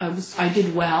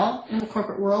did well in the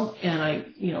corporate world, and I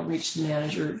reached the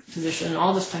manager position and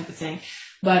all this type of thing,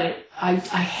 but I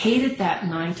hated that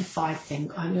 9 to 5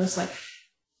 thing. I mean, it was like,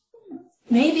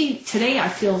 maybe today I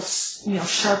feel,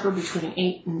 sharper between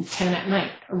 8 and 10 at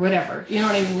night or whatever. You know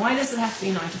what I mean? Why does it have to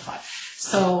be 9 to 5?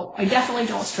 So I definitely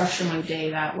don't structure my day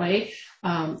that way.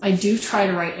 I do try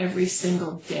to write every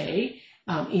single day,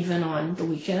 even on the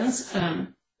weekends,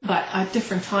 but at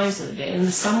different times of the day. In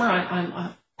the summer, I'm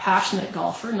a passionate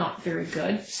golfer, not very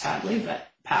good, sadly, but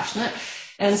passionate.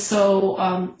 And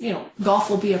so,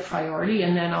 golf will be a priority,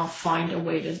 and then I'll find a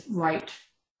way to write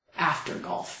after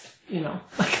golf.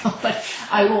 But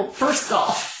I will first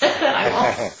golf,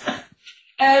 and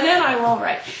then I will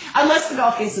write, unless the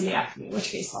golf game's in the afternoon, in which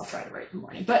case I'll try to write in the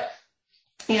morning. But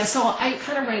so I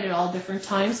kind of write at all different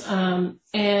times, and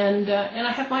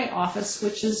I have my office,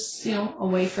 which is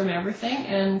away from everything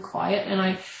and quiet, and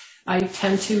I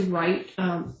tend to write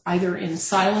either in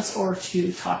silence or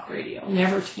to talk radio,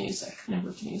 never to music.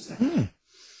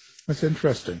 That's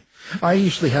interesting. I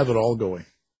usually have it all going.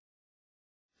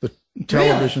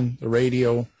 Television, really? The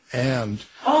radio, and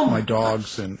my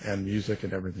dogs and music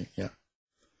and everything. Yeah.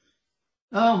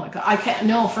 Oh my God! I can't.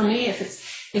 No, for me, if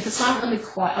it's not really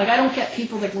quiet, like I don't get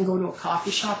people that can go to a coffee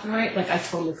shop and write. Like I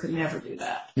totally could never do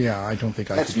that. Yeah, I don't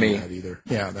think I could do that either.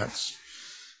 Yeah,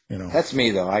 You know, that's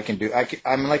me though.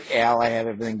 I'm like Al. I have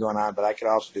everything going on, but I could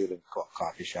also do it in a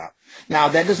coffee shop. Now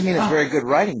that doesn't mean it's very good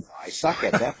writing though. I suck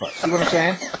at that part. See what I'm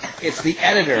saying? It's the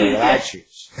editor that I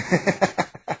choose.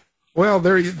 Well,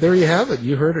 there you have it.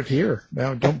 You heard it here.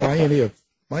 Now, don't buy any of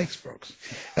Mike's books.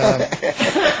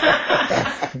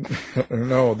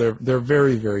 No, they're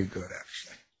very, very good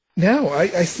actually. Now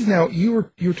I see. Now you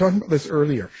were talking about this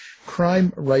earlier.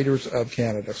 Crime Writers of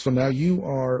Canada. So now you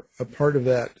are a part of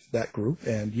that group,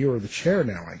 and you are the chair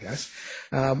now, I guess.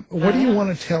 What do you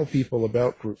want to tell people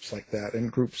about groups like that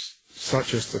and groups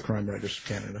such as the Crime Writers of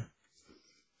Canada?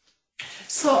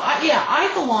 So,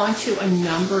 I belong to a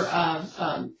number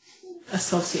of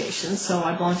associations. So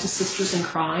I belong to Sisters in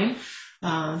Crime,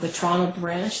 the Toronto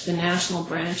branch, the national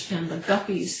branch, and the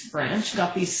Guppies branch.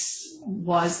 Guppies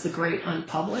was the great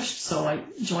unpublished, so I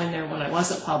joined there when I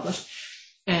wasn't published.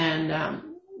 And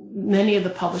many of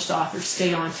the published authors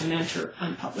stay on to mentor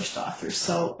unpublished authors.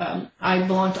 So I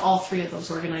belong to all three of those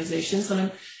organizations, and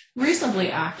I'm reasonably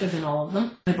active in all of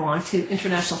them. I belong to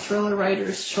International Thriller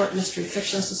Writers, Short Mystery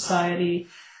Fiction Society,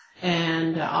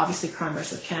 and obviously Crime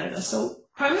Writers of Canada. So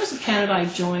Crime Writers of Canada I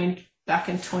joined back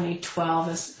in 2012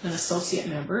 as an associate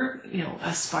member,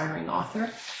 aspiring author.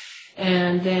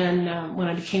 And then when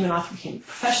I became an author, I became a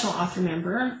professional author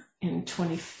member in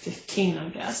 2015, I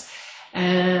guess.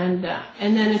 And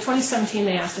then in 2017,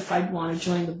 they asked if I'd want to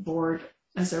join the board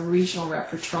as a regional rep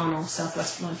for Toronto,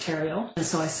 Southwestern Ontario. And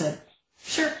so I said,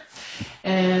 sure.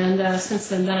 And since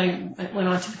then I went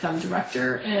on to become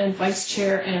director and vice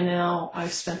chair, and now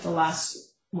I've spent the last,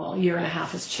 year and a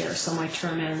half as chair. So my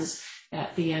term ends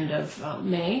at the end of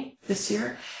May this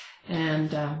year, and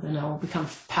then I will become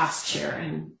past chair.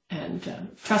 And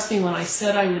trust me, when I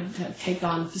said I would take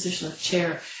on the position of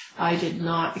chair, I did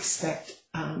not expect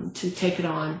to take it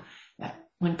on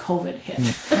when COVID hit.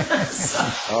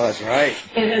 Oh, that's right.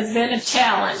 It has been a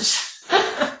challenge.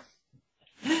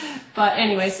 But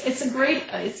anyways, it's a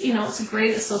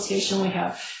great association. We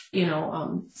have,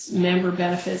 member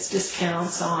benefits,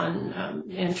 discounts on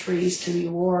entries to the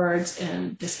awards,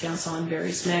 and discounts on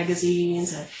various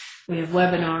magazines, and we have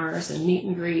webinars and meet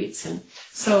and greets, and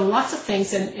so lots of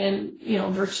things. And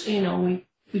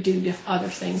we do other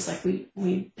things, like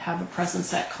we have a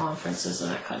presence at conferences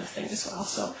and that kind of thing as well.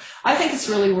 So I think it's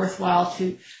really worthwhile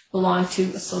to belong to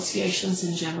associations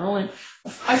in general. And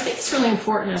I think it's really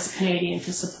important as a Canadian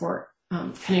to support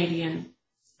Canadian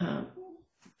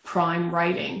crime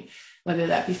writing, whether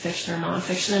that be fiction or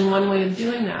nonfiction. And one way of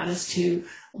doing that is to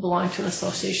belong to an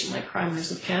association like Crime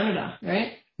Writers of Canada,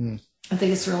 right? Mm. I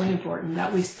think it's really important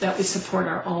that we support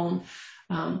our own.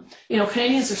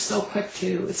 Canadians are so quick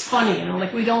to, it's funny,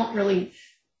 we don't really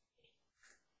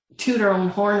toot our own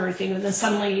horn or anything, and then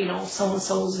suddenly,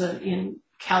 so-and-so's in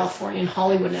California, in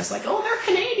Hollywood, and it's like, oh, they're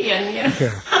Canadian, Yeah.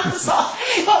 So,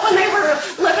 but when they were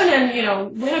living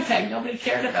in, Winnipeg, nobody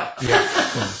cared about them.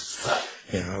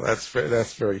 Yeah,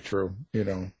 that's very true.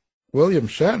 William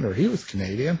Shatner, he was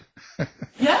Canadian.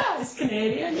 Yeah, he's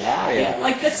Canadian. Yeah.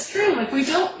 That's true. We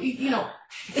don't,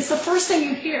 it's the first thing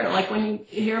you hear. When you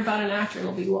hear about an actor,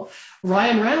 it'll be,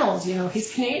 Ryan Reynolds,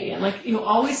 he's Canadian. You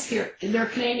always hear they're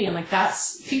Canadian.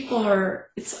 People are,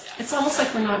 it's almost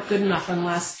like we're not good enough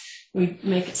unless we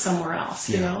make it somewhere else,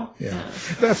 Yeah.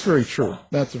 That's very true.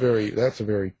 That's a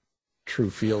very true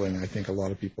feeling I think a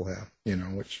lot of people have,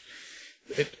 which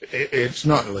it's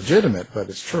not legitimate, but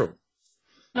it's true.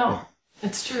 No,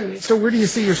 it's true. So where do you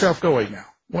see yourself going now?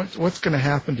 What's going to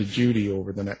happen to Judy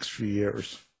over the next few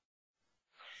years?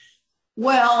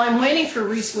 Well, I'm waiting for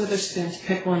Reese Witherspoon to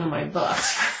pick one of my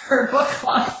books for her book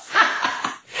club.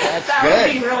 That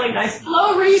would be really nice.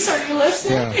 Hello, Reese, are you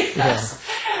listening? Yes.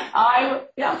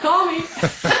 Call me.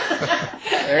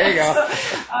 There you go.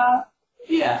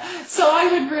 So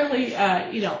I would really,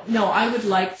 I would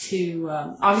like to,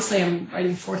 obviously I'm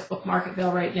writing fourth book,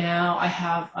 Marketville, right now. I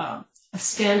have a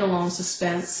standalone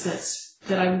suspense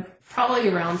that I'm probably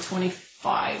around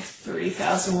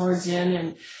 30,000 words in,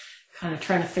 and kind of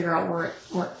trying to figure out where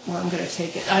I'm going to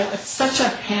take it. It's such a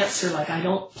pantser, I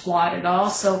don't plot at all.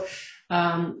 So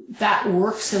that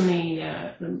works in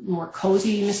the more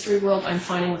cozy mystery world. I'm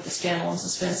finding with the standalone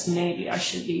suspense, maybe I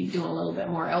should be doing a little bit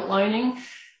more outlining.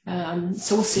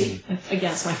 So we'll see.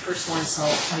 Again, it's my first one, so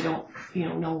I don't,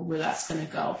 know where that's going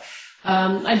to go.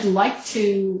 I'd like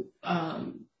to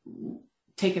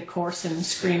take a course in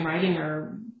screenwriting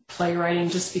or playwriting,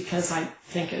 just because I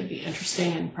think it would be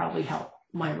interesting and probably help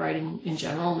my writing in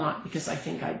general, not because I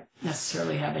think I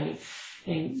necessarily have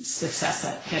any success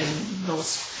at getting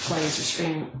those plays or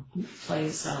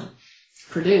screenplays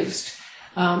produced.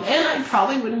 And I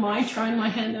probably wouldn't mind trying my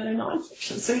hand at a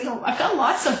nonfiction. So, I've got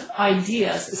lots of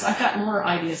ideas. I've got more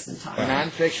ideas than time.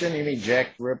 Nonfiction? You mean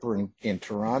Jack the Ripper in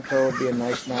Toronto would be a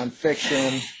nice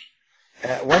nonfiction.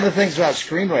 One of the things about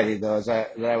screenwriting, though, is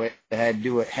that I had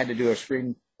to do a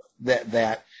screen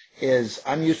that is,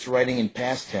 I'm used to writing in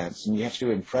past tense, and you have to do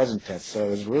it in present tense. So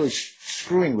it was really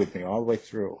screwing with me all the way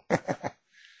through.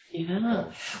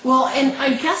 Yeah. Well, and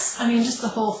I guess, just the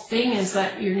whole thing is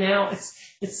that you're now,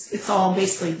 it's all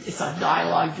basically, it's a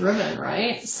dialogue driven,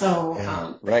 right?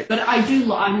 So, right. But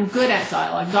I'm good at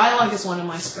dialogue. Dialogue is one of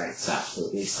my strengths,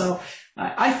 absolutely. So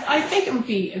I think it would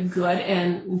be good,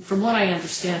 and from what I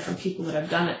understand from people that have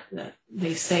done it, that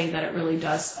they say that it really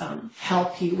does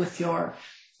help you with your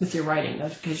writing,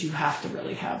 because you have to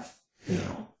really have,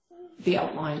 the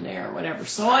outline there or whatever.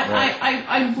 So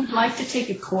I would like to take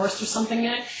a course or something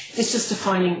in it. It's just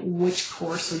defining which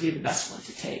course would be the best one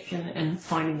to take and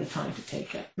finding the time to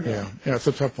take it. Yeah, it's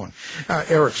a tough one.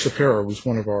 Eric Shapiro was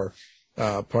one of our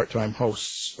part-time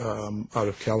hosts out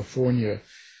of California,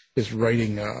 is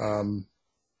writing a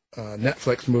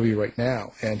Netflix movie right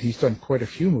now, and he's done quite a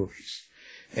few movies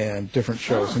and different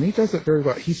shows, and he does it very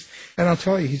well. And I'll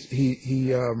tell you,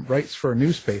 he writes for a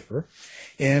newspaper,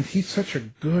 and he's such a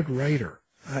good writer.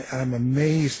 I'm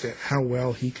amazed at how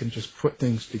well he can just put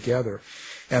things together.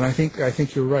 And I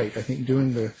think you're right. I think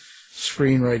doing the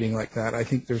screenwriting like that, I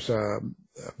think there's a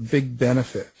big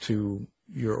benefit to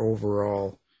your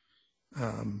overall,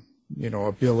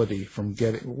 ability from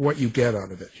getting what you get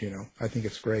out of it. I think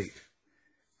it's great.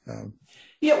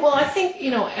 Yeah, well, I think,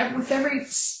 with every,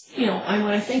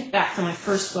 when I think back to my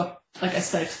first book, like I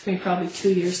said, it took me probably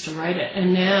 2 years to write it.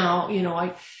 And now,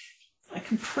 I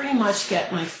can pretty much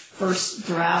get my first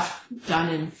draft done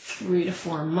in 3 to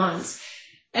 4 months.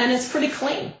 And it's pretty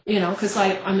clean, because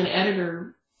I'm an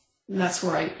editor. And that's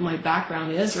where my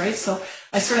background is, right? So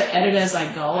I sort of edit as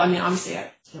I go. Obviously,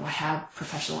 I have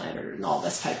professional editor and all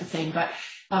this type of thing, but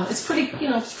it's pretty,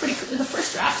 the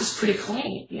first draft is pretty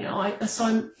clean,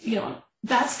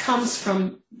 that comes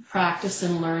from practice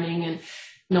and learning and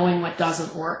knowing what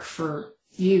doesn't work for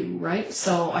you, right?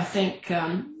 So I think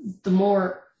the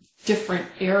more different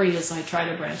areas I try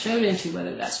to branch out into,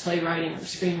 whether that's playwriting or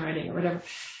screenwriting or whatever,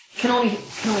 can only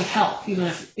help, even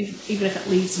if it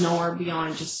leads nowhere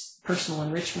beyond just personal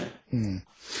enrichment. One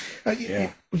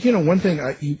thing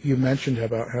you mentioned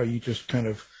about how you just kind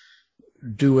of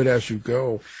do it as you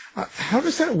go. How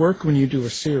does that work when you do a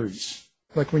series?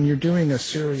 Like when you're doing a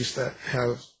series that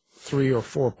has 3 or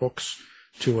 4 books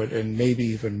to it, and maybe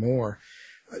even more.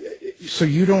 So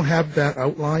you don't have that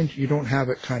outlined? You don't have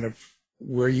it kind of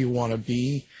where you want to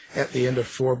be at the end of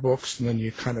 4 books, and then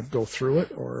you kind of go through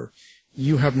it, or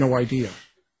you have no idea?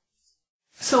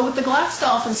 So with the Glass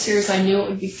Dolphin series, I knew it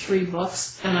would be 3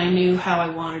 books, and I knew how I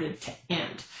wanted it to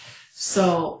end.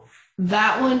 So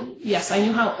that one, yes, I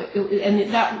knew how,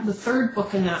 the 3rd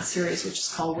book in that series, which is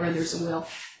called Where There's a Will,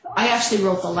 I actually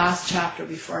wrote the last chapter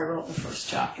before I wrote the first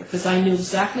chapter, because I knew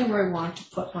exactly where I wanted to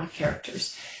put my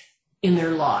characters in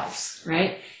their lives,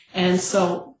 right? And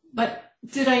so, but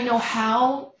did I know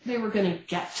how they were going to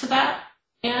get to that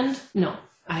end? No,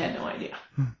 I had no idea,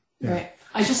 right?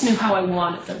 I just knew how I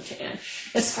wanted them to end.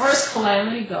 As far as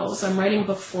Calamity goes, I'm writing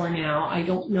book 4 now. I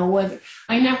don't know whether,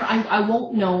 I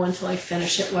won't know until I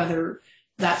finish it whether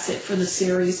that's it for the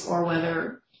series or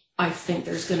whether I think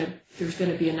there's going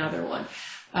to be another one.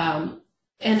 And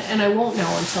I won't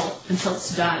know until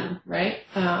it's done, right?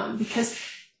 Because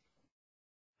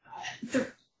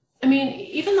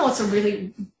even though it's a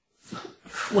really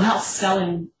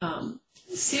well-selling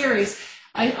series,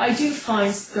 I do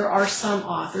find there are some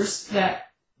authors that,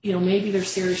 maybe their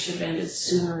series should have ended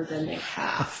sooner than they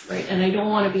have, right? And I don't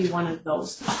want to be one of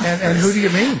those authors. And who do you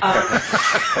mean?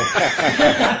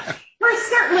 We're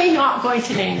certainly not going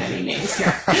to name any names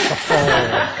here.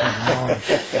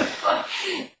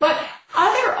 But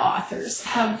other authors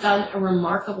have done a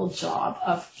remarkable job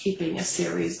of keeping a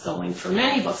series going for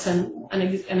many books. And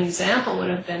an example would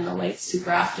have been the late Sue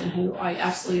Grafton, who I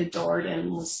absolutely adored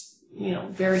and was,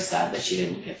 very sad that she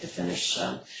didn't get to finish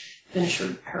her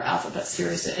alphabet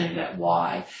series that ended at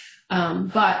Y.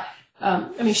 But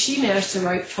she managed to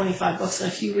write 25 books,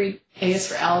 and if you read A is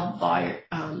for Alibi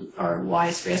or Y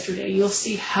is for Yesterday, you'll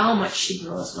see how much she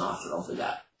grew as an author over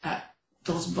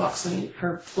those books.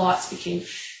 Her plots became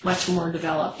much more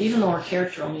developed, even though her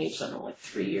character only aged,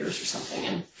 3 years or something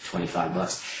in 25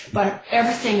 books. But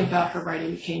everything about her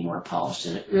writing became more polished,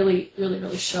 and it really, really,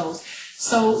 really shows.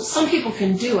 So some people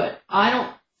can do it. I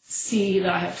don't see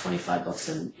that I have 25 books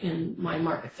in my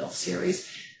Marketville series.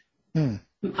 I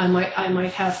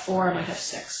might have 4, I might have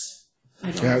 6.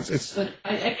 I don't know. But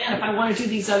again, if I want to do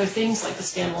these other things like the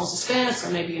standalone suspense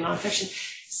or maybe nonfiction,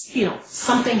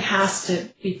 something has to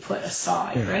be put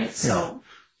aside, right? So,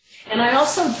 and I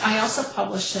also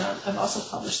publish. I've also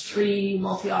published 3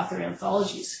 multi-author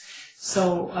anthologies.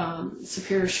 So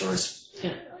Superior Shores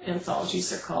anthologies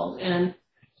they're called, and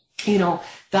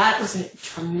that was a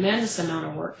tremendous amount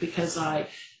of work because I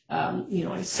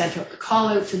sent out the call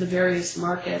out to the various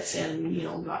markets and,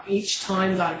 each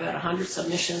time got about 100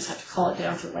 submissions, had to call it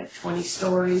down to like 20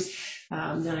 stories.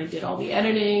 Then I did all the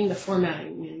editing, the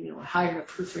formatting, and, I hired a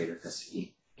proofreader because,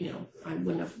 I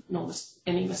wouldn't have noticed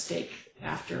any mistake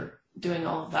after doing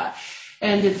all of that.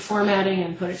 And did the formatting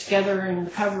and put it together and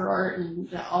the cover art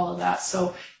and all of that.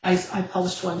 So I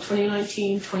published one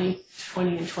 2019,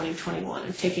 2020, and 2021.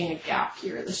 I'm taking a gap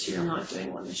year this year. I'm not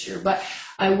doing one this year, but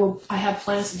I have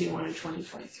plans to do one in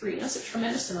 2023. That's a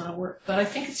tremendous amount of work, but I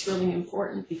think it's really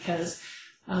important because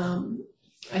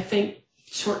I think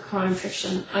short crime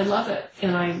fiction, I love it,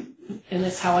 and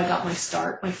it's how I got my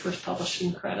start, my first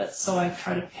publishing credits. So I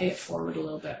try to pay it forward a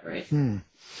little bit, right?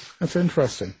 That's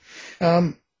interesting.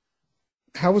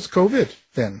 How was COVID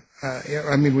then?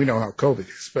 We know how COVID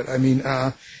is, but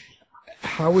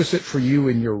how is it for you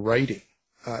in your writing?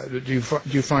 Do you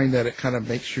find that it kind of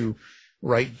makes you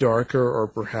write darker, or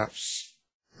perhaps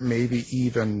maybe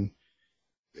even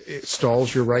it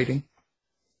stalls your writing?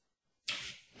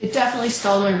 It definitely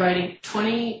stalled my writing.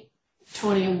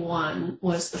 2021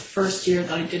 was the first year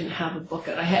that I didn't have a book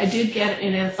out. I did get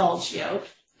an anthology out,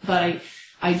 but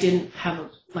I didn't have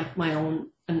my own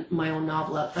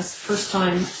novel out. That's the first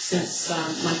time since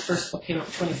my first book came out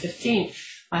in 2015.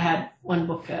 I had one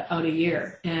book out a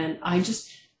year, and I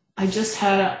just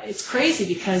had it's crazy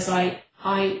because I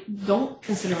don't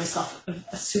consider myself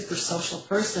a super social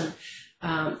person,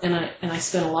 and I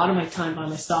spent a lot of my time by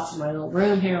myself in my little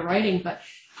room here writing, but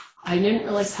I didn't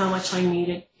realize how much I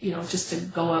needed, just to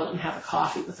go out and have a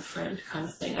coffee with a friend kind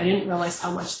of thing. I didn't realize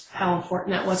how important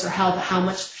that was, or how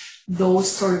much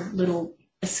those sort of little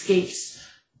escapes,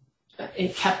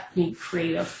 it kept me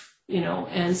creative,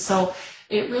 and so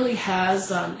it really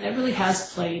has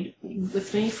played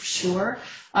with me for sure.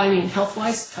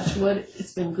 Health-wise, touch wood,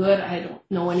 it's been good. I don't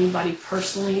know anybody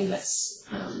personally that's,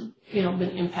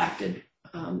 been impacted,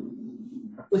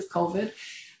 with COVID,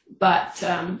 but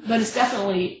it's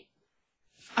definitely,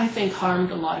 I think,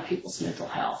 harmed a lot of people's mental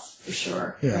health for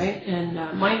sure. Yeah. Right. And,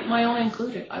 my own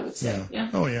included, I would say. Yeah.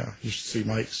 Oh yeah. You should see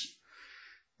Mike's.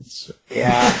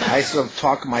 I still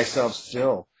talk to myself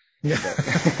still. Yeah.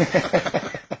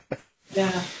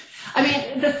 Yeah.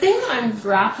 The thing that I'm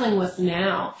grappling with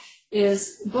now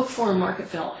is Book 4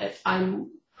 Marketville. I'm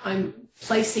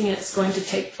placing it's going to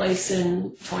take place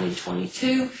in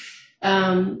 2022.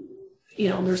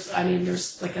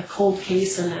 There's like a cold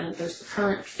case, and then there's the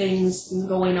current things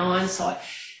going on.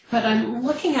 But I'm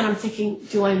looking at, I'm thinking,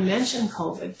 do I mention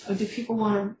COVID, or do people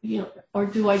want to, or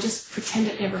do I just pretend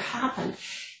it never happened?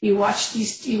 You watch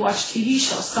TV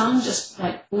shows, some just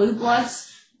like Blue Bloods,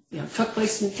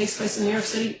 takes place in New York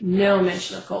City, no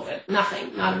mention of COVID,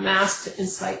 nothing, not a mask in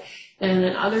sight. And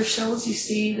then other shows you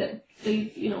see that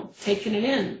they've, taken it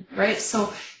in, right?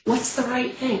 So what's the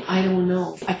right thing? I don't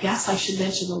know. I guess I should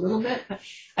mention a little bit, but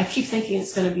I keep thinking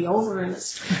it's going to be over, and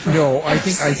it's no. I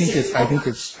think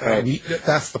it's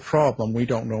that's the problem. We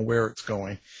don't know where it's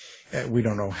going. We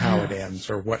don't know how it ends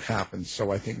or what happens.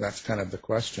 So I think that's kind of the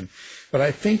question. But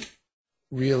I think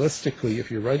realistically,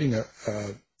 if you're writing a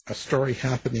story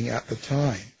happening at the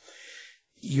time,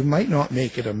 you might not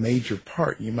make it a major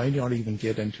part. You might not even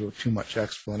get into too much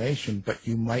explanation, but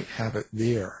you might have it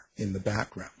there in the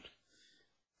background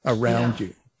around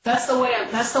you. That's the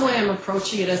way I'm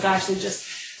approaching it, is actually just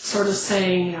sort of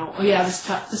saying,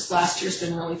 this last year's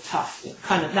been really tough,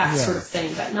 kind of that sort of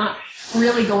thing, but not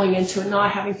really going into it,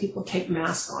 not having people take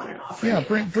masks on and off. Yeah,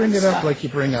 bring it up like you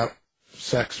bring up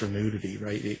sex or nudity,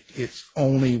 right? It's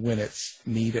only when it's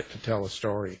needed to tell a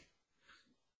story.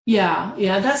 Yeah,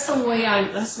 that's the way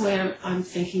I'm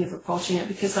thinking of approaching it,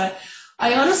 because I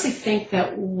honestly think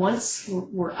that once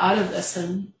we're out of this,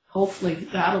 and hopefully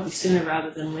that'll be sooner rather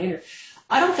than later,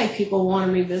 I don't think people want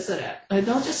to revisit it.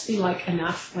 They'll just be like,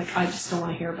 enough, like, I just don't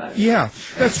want to hear about it. Yeah,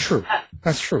 that's true.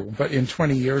 That's true. But in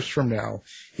 20 years from now,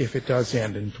 if it does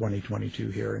end in 2022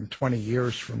 here, in 20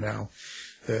 years from now,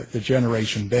 the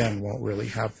generation then won't really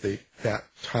have that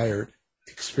tired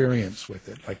experience with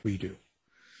it like we do.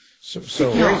 So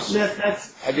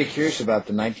I'd be curious about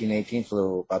the 1918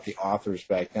 flu, about the authors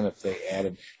back then, if they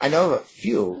added. I know a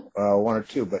few, one or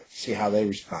two, but see how they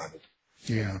responded.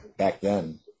 Yeah. Back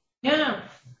then. Yeah.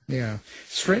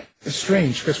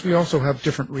 Strange, because we also have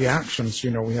different reactions.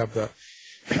 We have the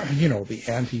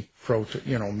the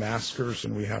maskers,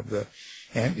 and we have the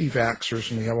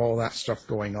anti-vaxxers, and we have all that stuff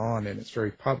going on, and it's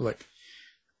very public.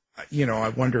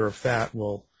 I wonder if that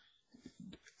will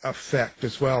affect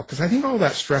as well, because I think all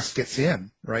that stress gets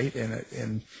in, right?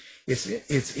 And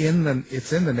it's in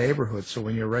the neighborhood. So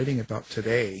when you're writing about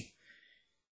today,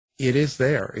 it is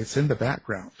there. It's in the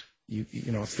background.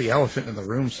 It's the elephant in the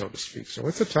room, so to speak. So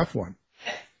it's a tough one.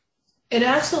 It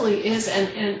absolutely is,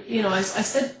 and as I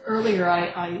said earlier,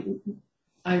 I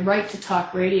write to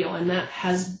talk radio, and that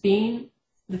has been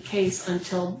the case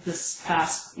until this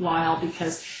past while,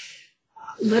 because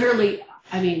literally,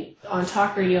 on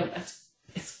talk radio,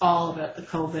 it's all about the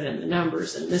COVID and the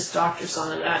numbers, and this doctor's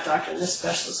on and that doctor, and this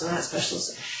specialist and that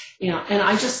specialist, and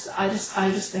I just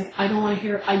think I don't want to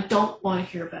hear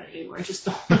about it anymore. I just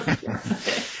don't want to hear about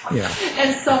it. Yeah.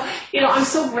 And so, I'm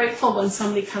so grateful when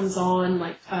somebody comes on,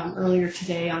 like earlier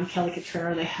today on Kelly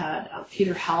Cutrera, they had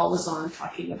Peter Howell was on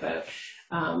talking about,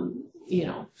 the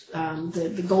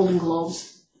Golden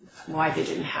Globes, why they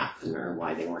didn't happen or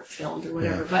why they weren't filmed or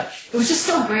whatever. Yeah. But it was just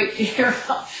so great to hear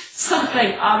about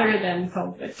something other than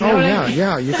COVID.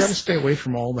 Yeah. You got to stay away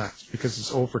from all that because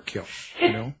it's overkill,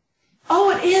 Oh,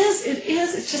 it is. It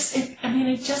is. It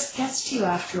just gets to you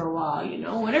after a while,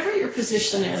 whatever your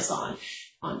position is on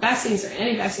vaccines or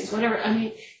anti-vaccines, whatever.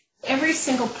 Every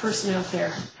single person out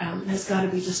there has got to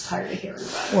be just tired of hearing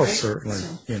about it. Well, right? Certainly,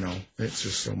 so. It's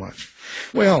just so much.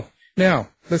 Well, now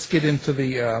let's get into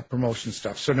the promotion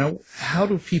stuff. So now, how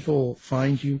do people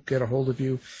find you, get a hold of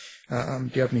you? Do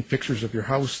you have any pictures of your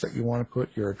house that you want to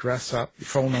put your address up, your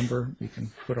phone number? You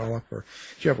can put all up. Or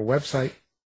do you have a website?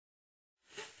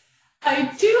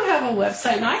 I do have a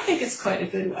website, and I think it's quite a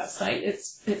good website.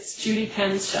 It's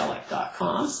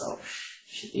judypennshellac.com, so it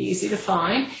should be easy to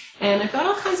find. And I've got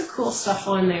all kinds of cool stuff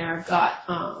on there. I've got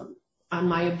on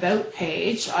my About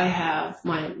page, I have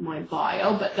my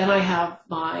bio, but then I have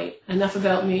my Enough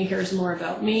About Me, Here's More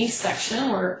About Me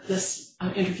section, where this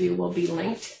interview will be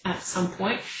linked at some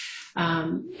point.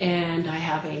 And I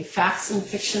have a Facts and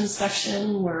Fiction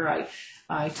section where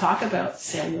I talk about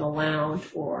Samuel Lound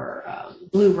or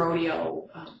Blue Rodeo,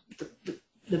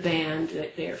 the band.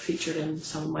 They are featured in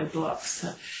some of my books.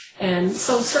 And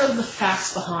so sort of the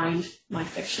facts behind my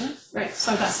fiction, right?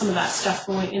 So I've got some of that stuff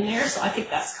going in there. So I think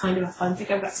that's kind of a fun thing.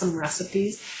 I've got some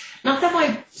recipes. Not that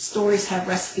my stories have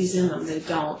recipes in them, they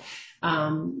don't.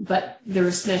 But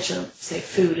there's mention of, say,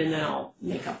 food, and then I'll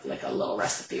make up like a little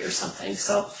recipe or something.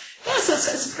 So, yeah, so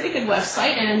it's a pretty good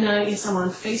website. And yes, I'm on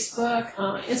Facebook,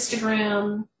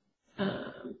 Instagram,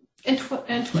 and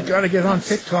Twitter. You got to get on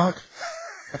TikTok.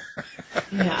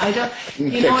 Yeah, I don't.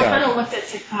 I kind of looked at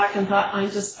TikTok and thought, I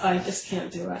just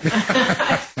can't do it.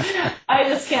 I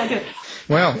just can't do it.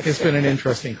 Well, it's been an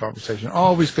interesting conversation.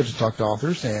 Always good to talk to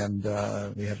authors, and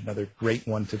we had another great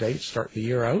one today to start the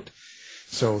year out.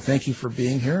 So thank you for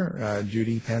being here,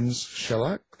 Judy Penns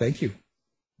Shellac. Thank you.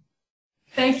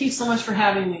 Thank you so much for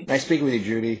having me. Nice speaking with you,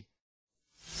 Judy.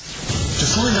 To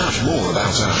find out more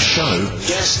about our show,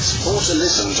 guests, or to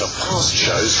listen to past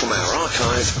shows from our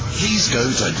archive, please go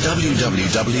to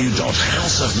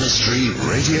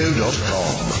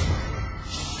www.houseofmysteryradio.com.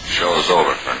 Show's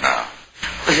over for now.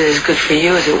 Was it as good for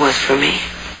you as it was for me?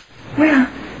 Well,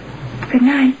 good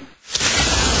night.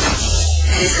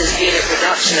 This has been a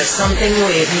production of Something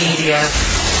Weird Media.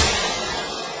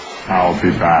 I'll be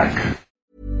back.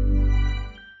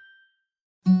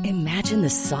 Imagine the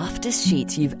softest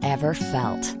sheets you've ever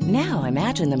felt. Now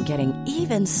imagine them getting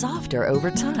even softer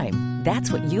over time.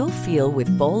 That's what you'll feel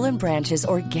with Boll & Branch's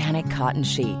organic cotton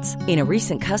sheets. In a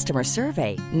recent customer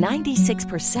survey,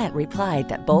 96% replied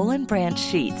that Boll & Branch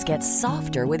sheets get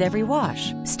softer with every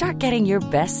wash. Start getting your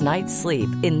best night's sleep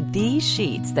in these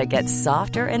sheets that get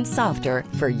softer and softer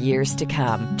for years to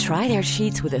come. Try their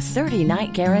sheets with a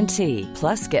 30-night guarantee.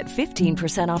 Plus, get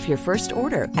 15% off your first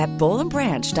order at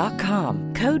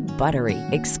bollandbranch.com. Code BUTTERY.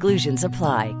 Exclusions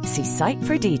apply. See site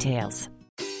for details.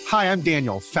 Hi, I'm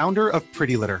Daniel, founder of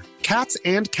Pretty Litter. Cats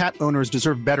and cat owners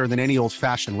deserve better than any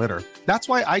old-fashioned litter. That's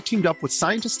why I teamed up with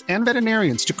scientists and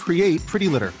veterinarians to create Pretty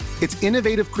Litter. Its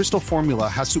innovative crystal formula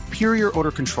has superior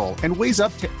odor control and weighs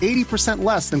up to 80%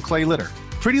 less than clay litter.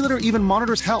 Pretty Litter even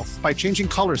monitors health by changing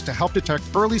colors to help detect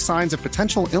early signs of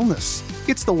potential illness.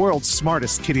 It's the world's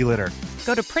smartest kitty litter.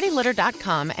 Go to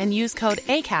prettylitter.com and use code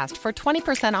ACAST for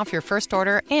 20% off your first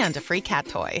order and a free cat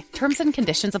toy. Terms and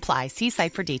conditions apply. See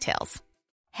site for details.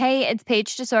 Hey, it's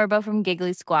Paige DeSorbo from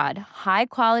Giggly Squad. High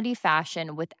quality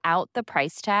fashion without the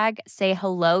price tag. Say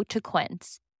hello to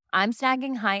Quince. I'm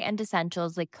snagging high-end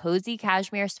essentials like cozy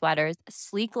cashmere sweaters,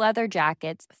 sleek leather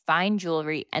jackets, fine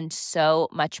jewelry, and so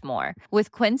much more.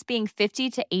 With Quince being 50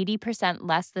 to 80%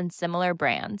 less than similar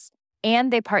brands.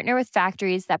 And they partner with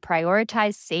factories that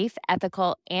prioritize safe,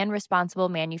 ethical, and responsible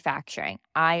manufacturing.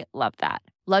 I love that.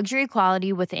 Luxury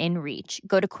quality within reach.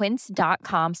 Go to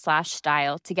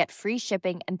quince.com/style to get free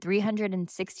shipping and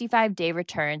 365-day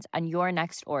returns on your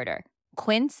next order.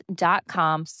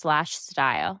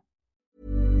 Quince.com/style.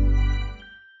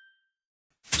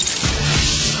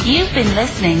 You've been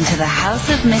listening to the House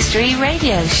of Mystery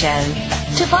radio show.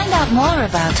 To find out more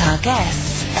about our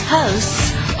guests,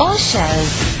 hosts, or shows,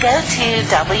 go to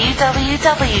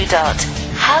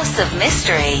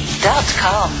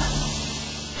www.houseofmystery.com.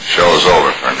 Show's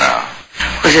over for now.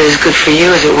 Was it as good for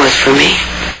you as it was for me?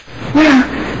 Well,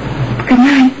 good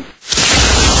night.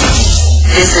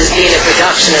 This has been a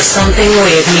production of Something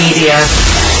Weird Media.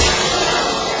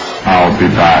 I'll be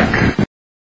back.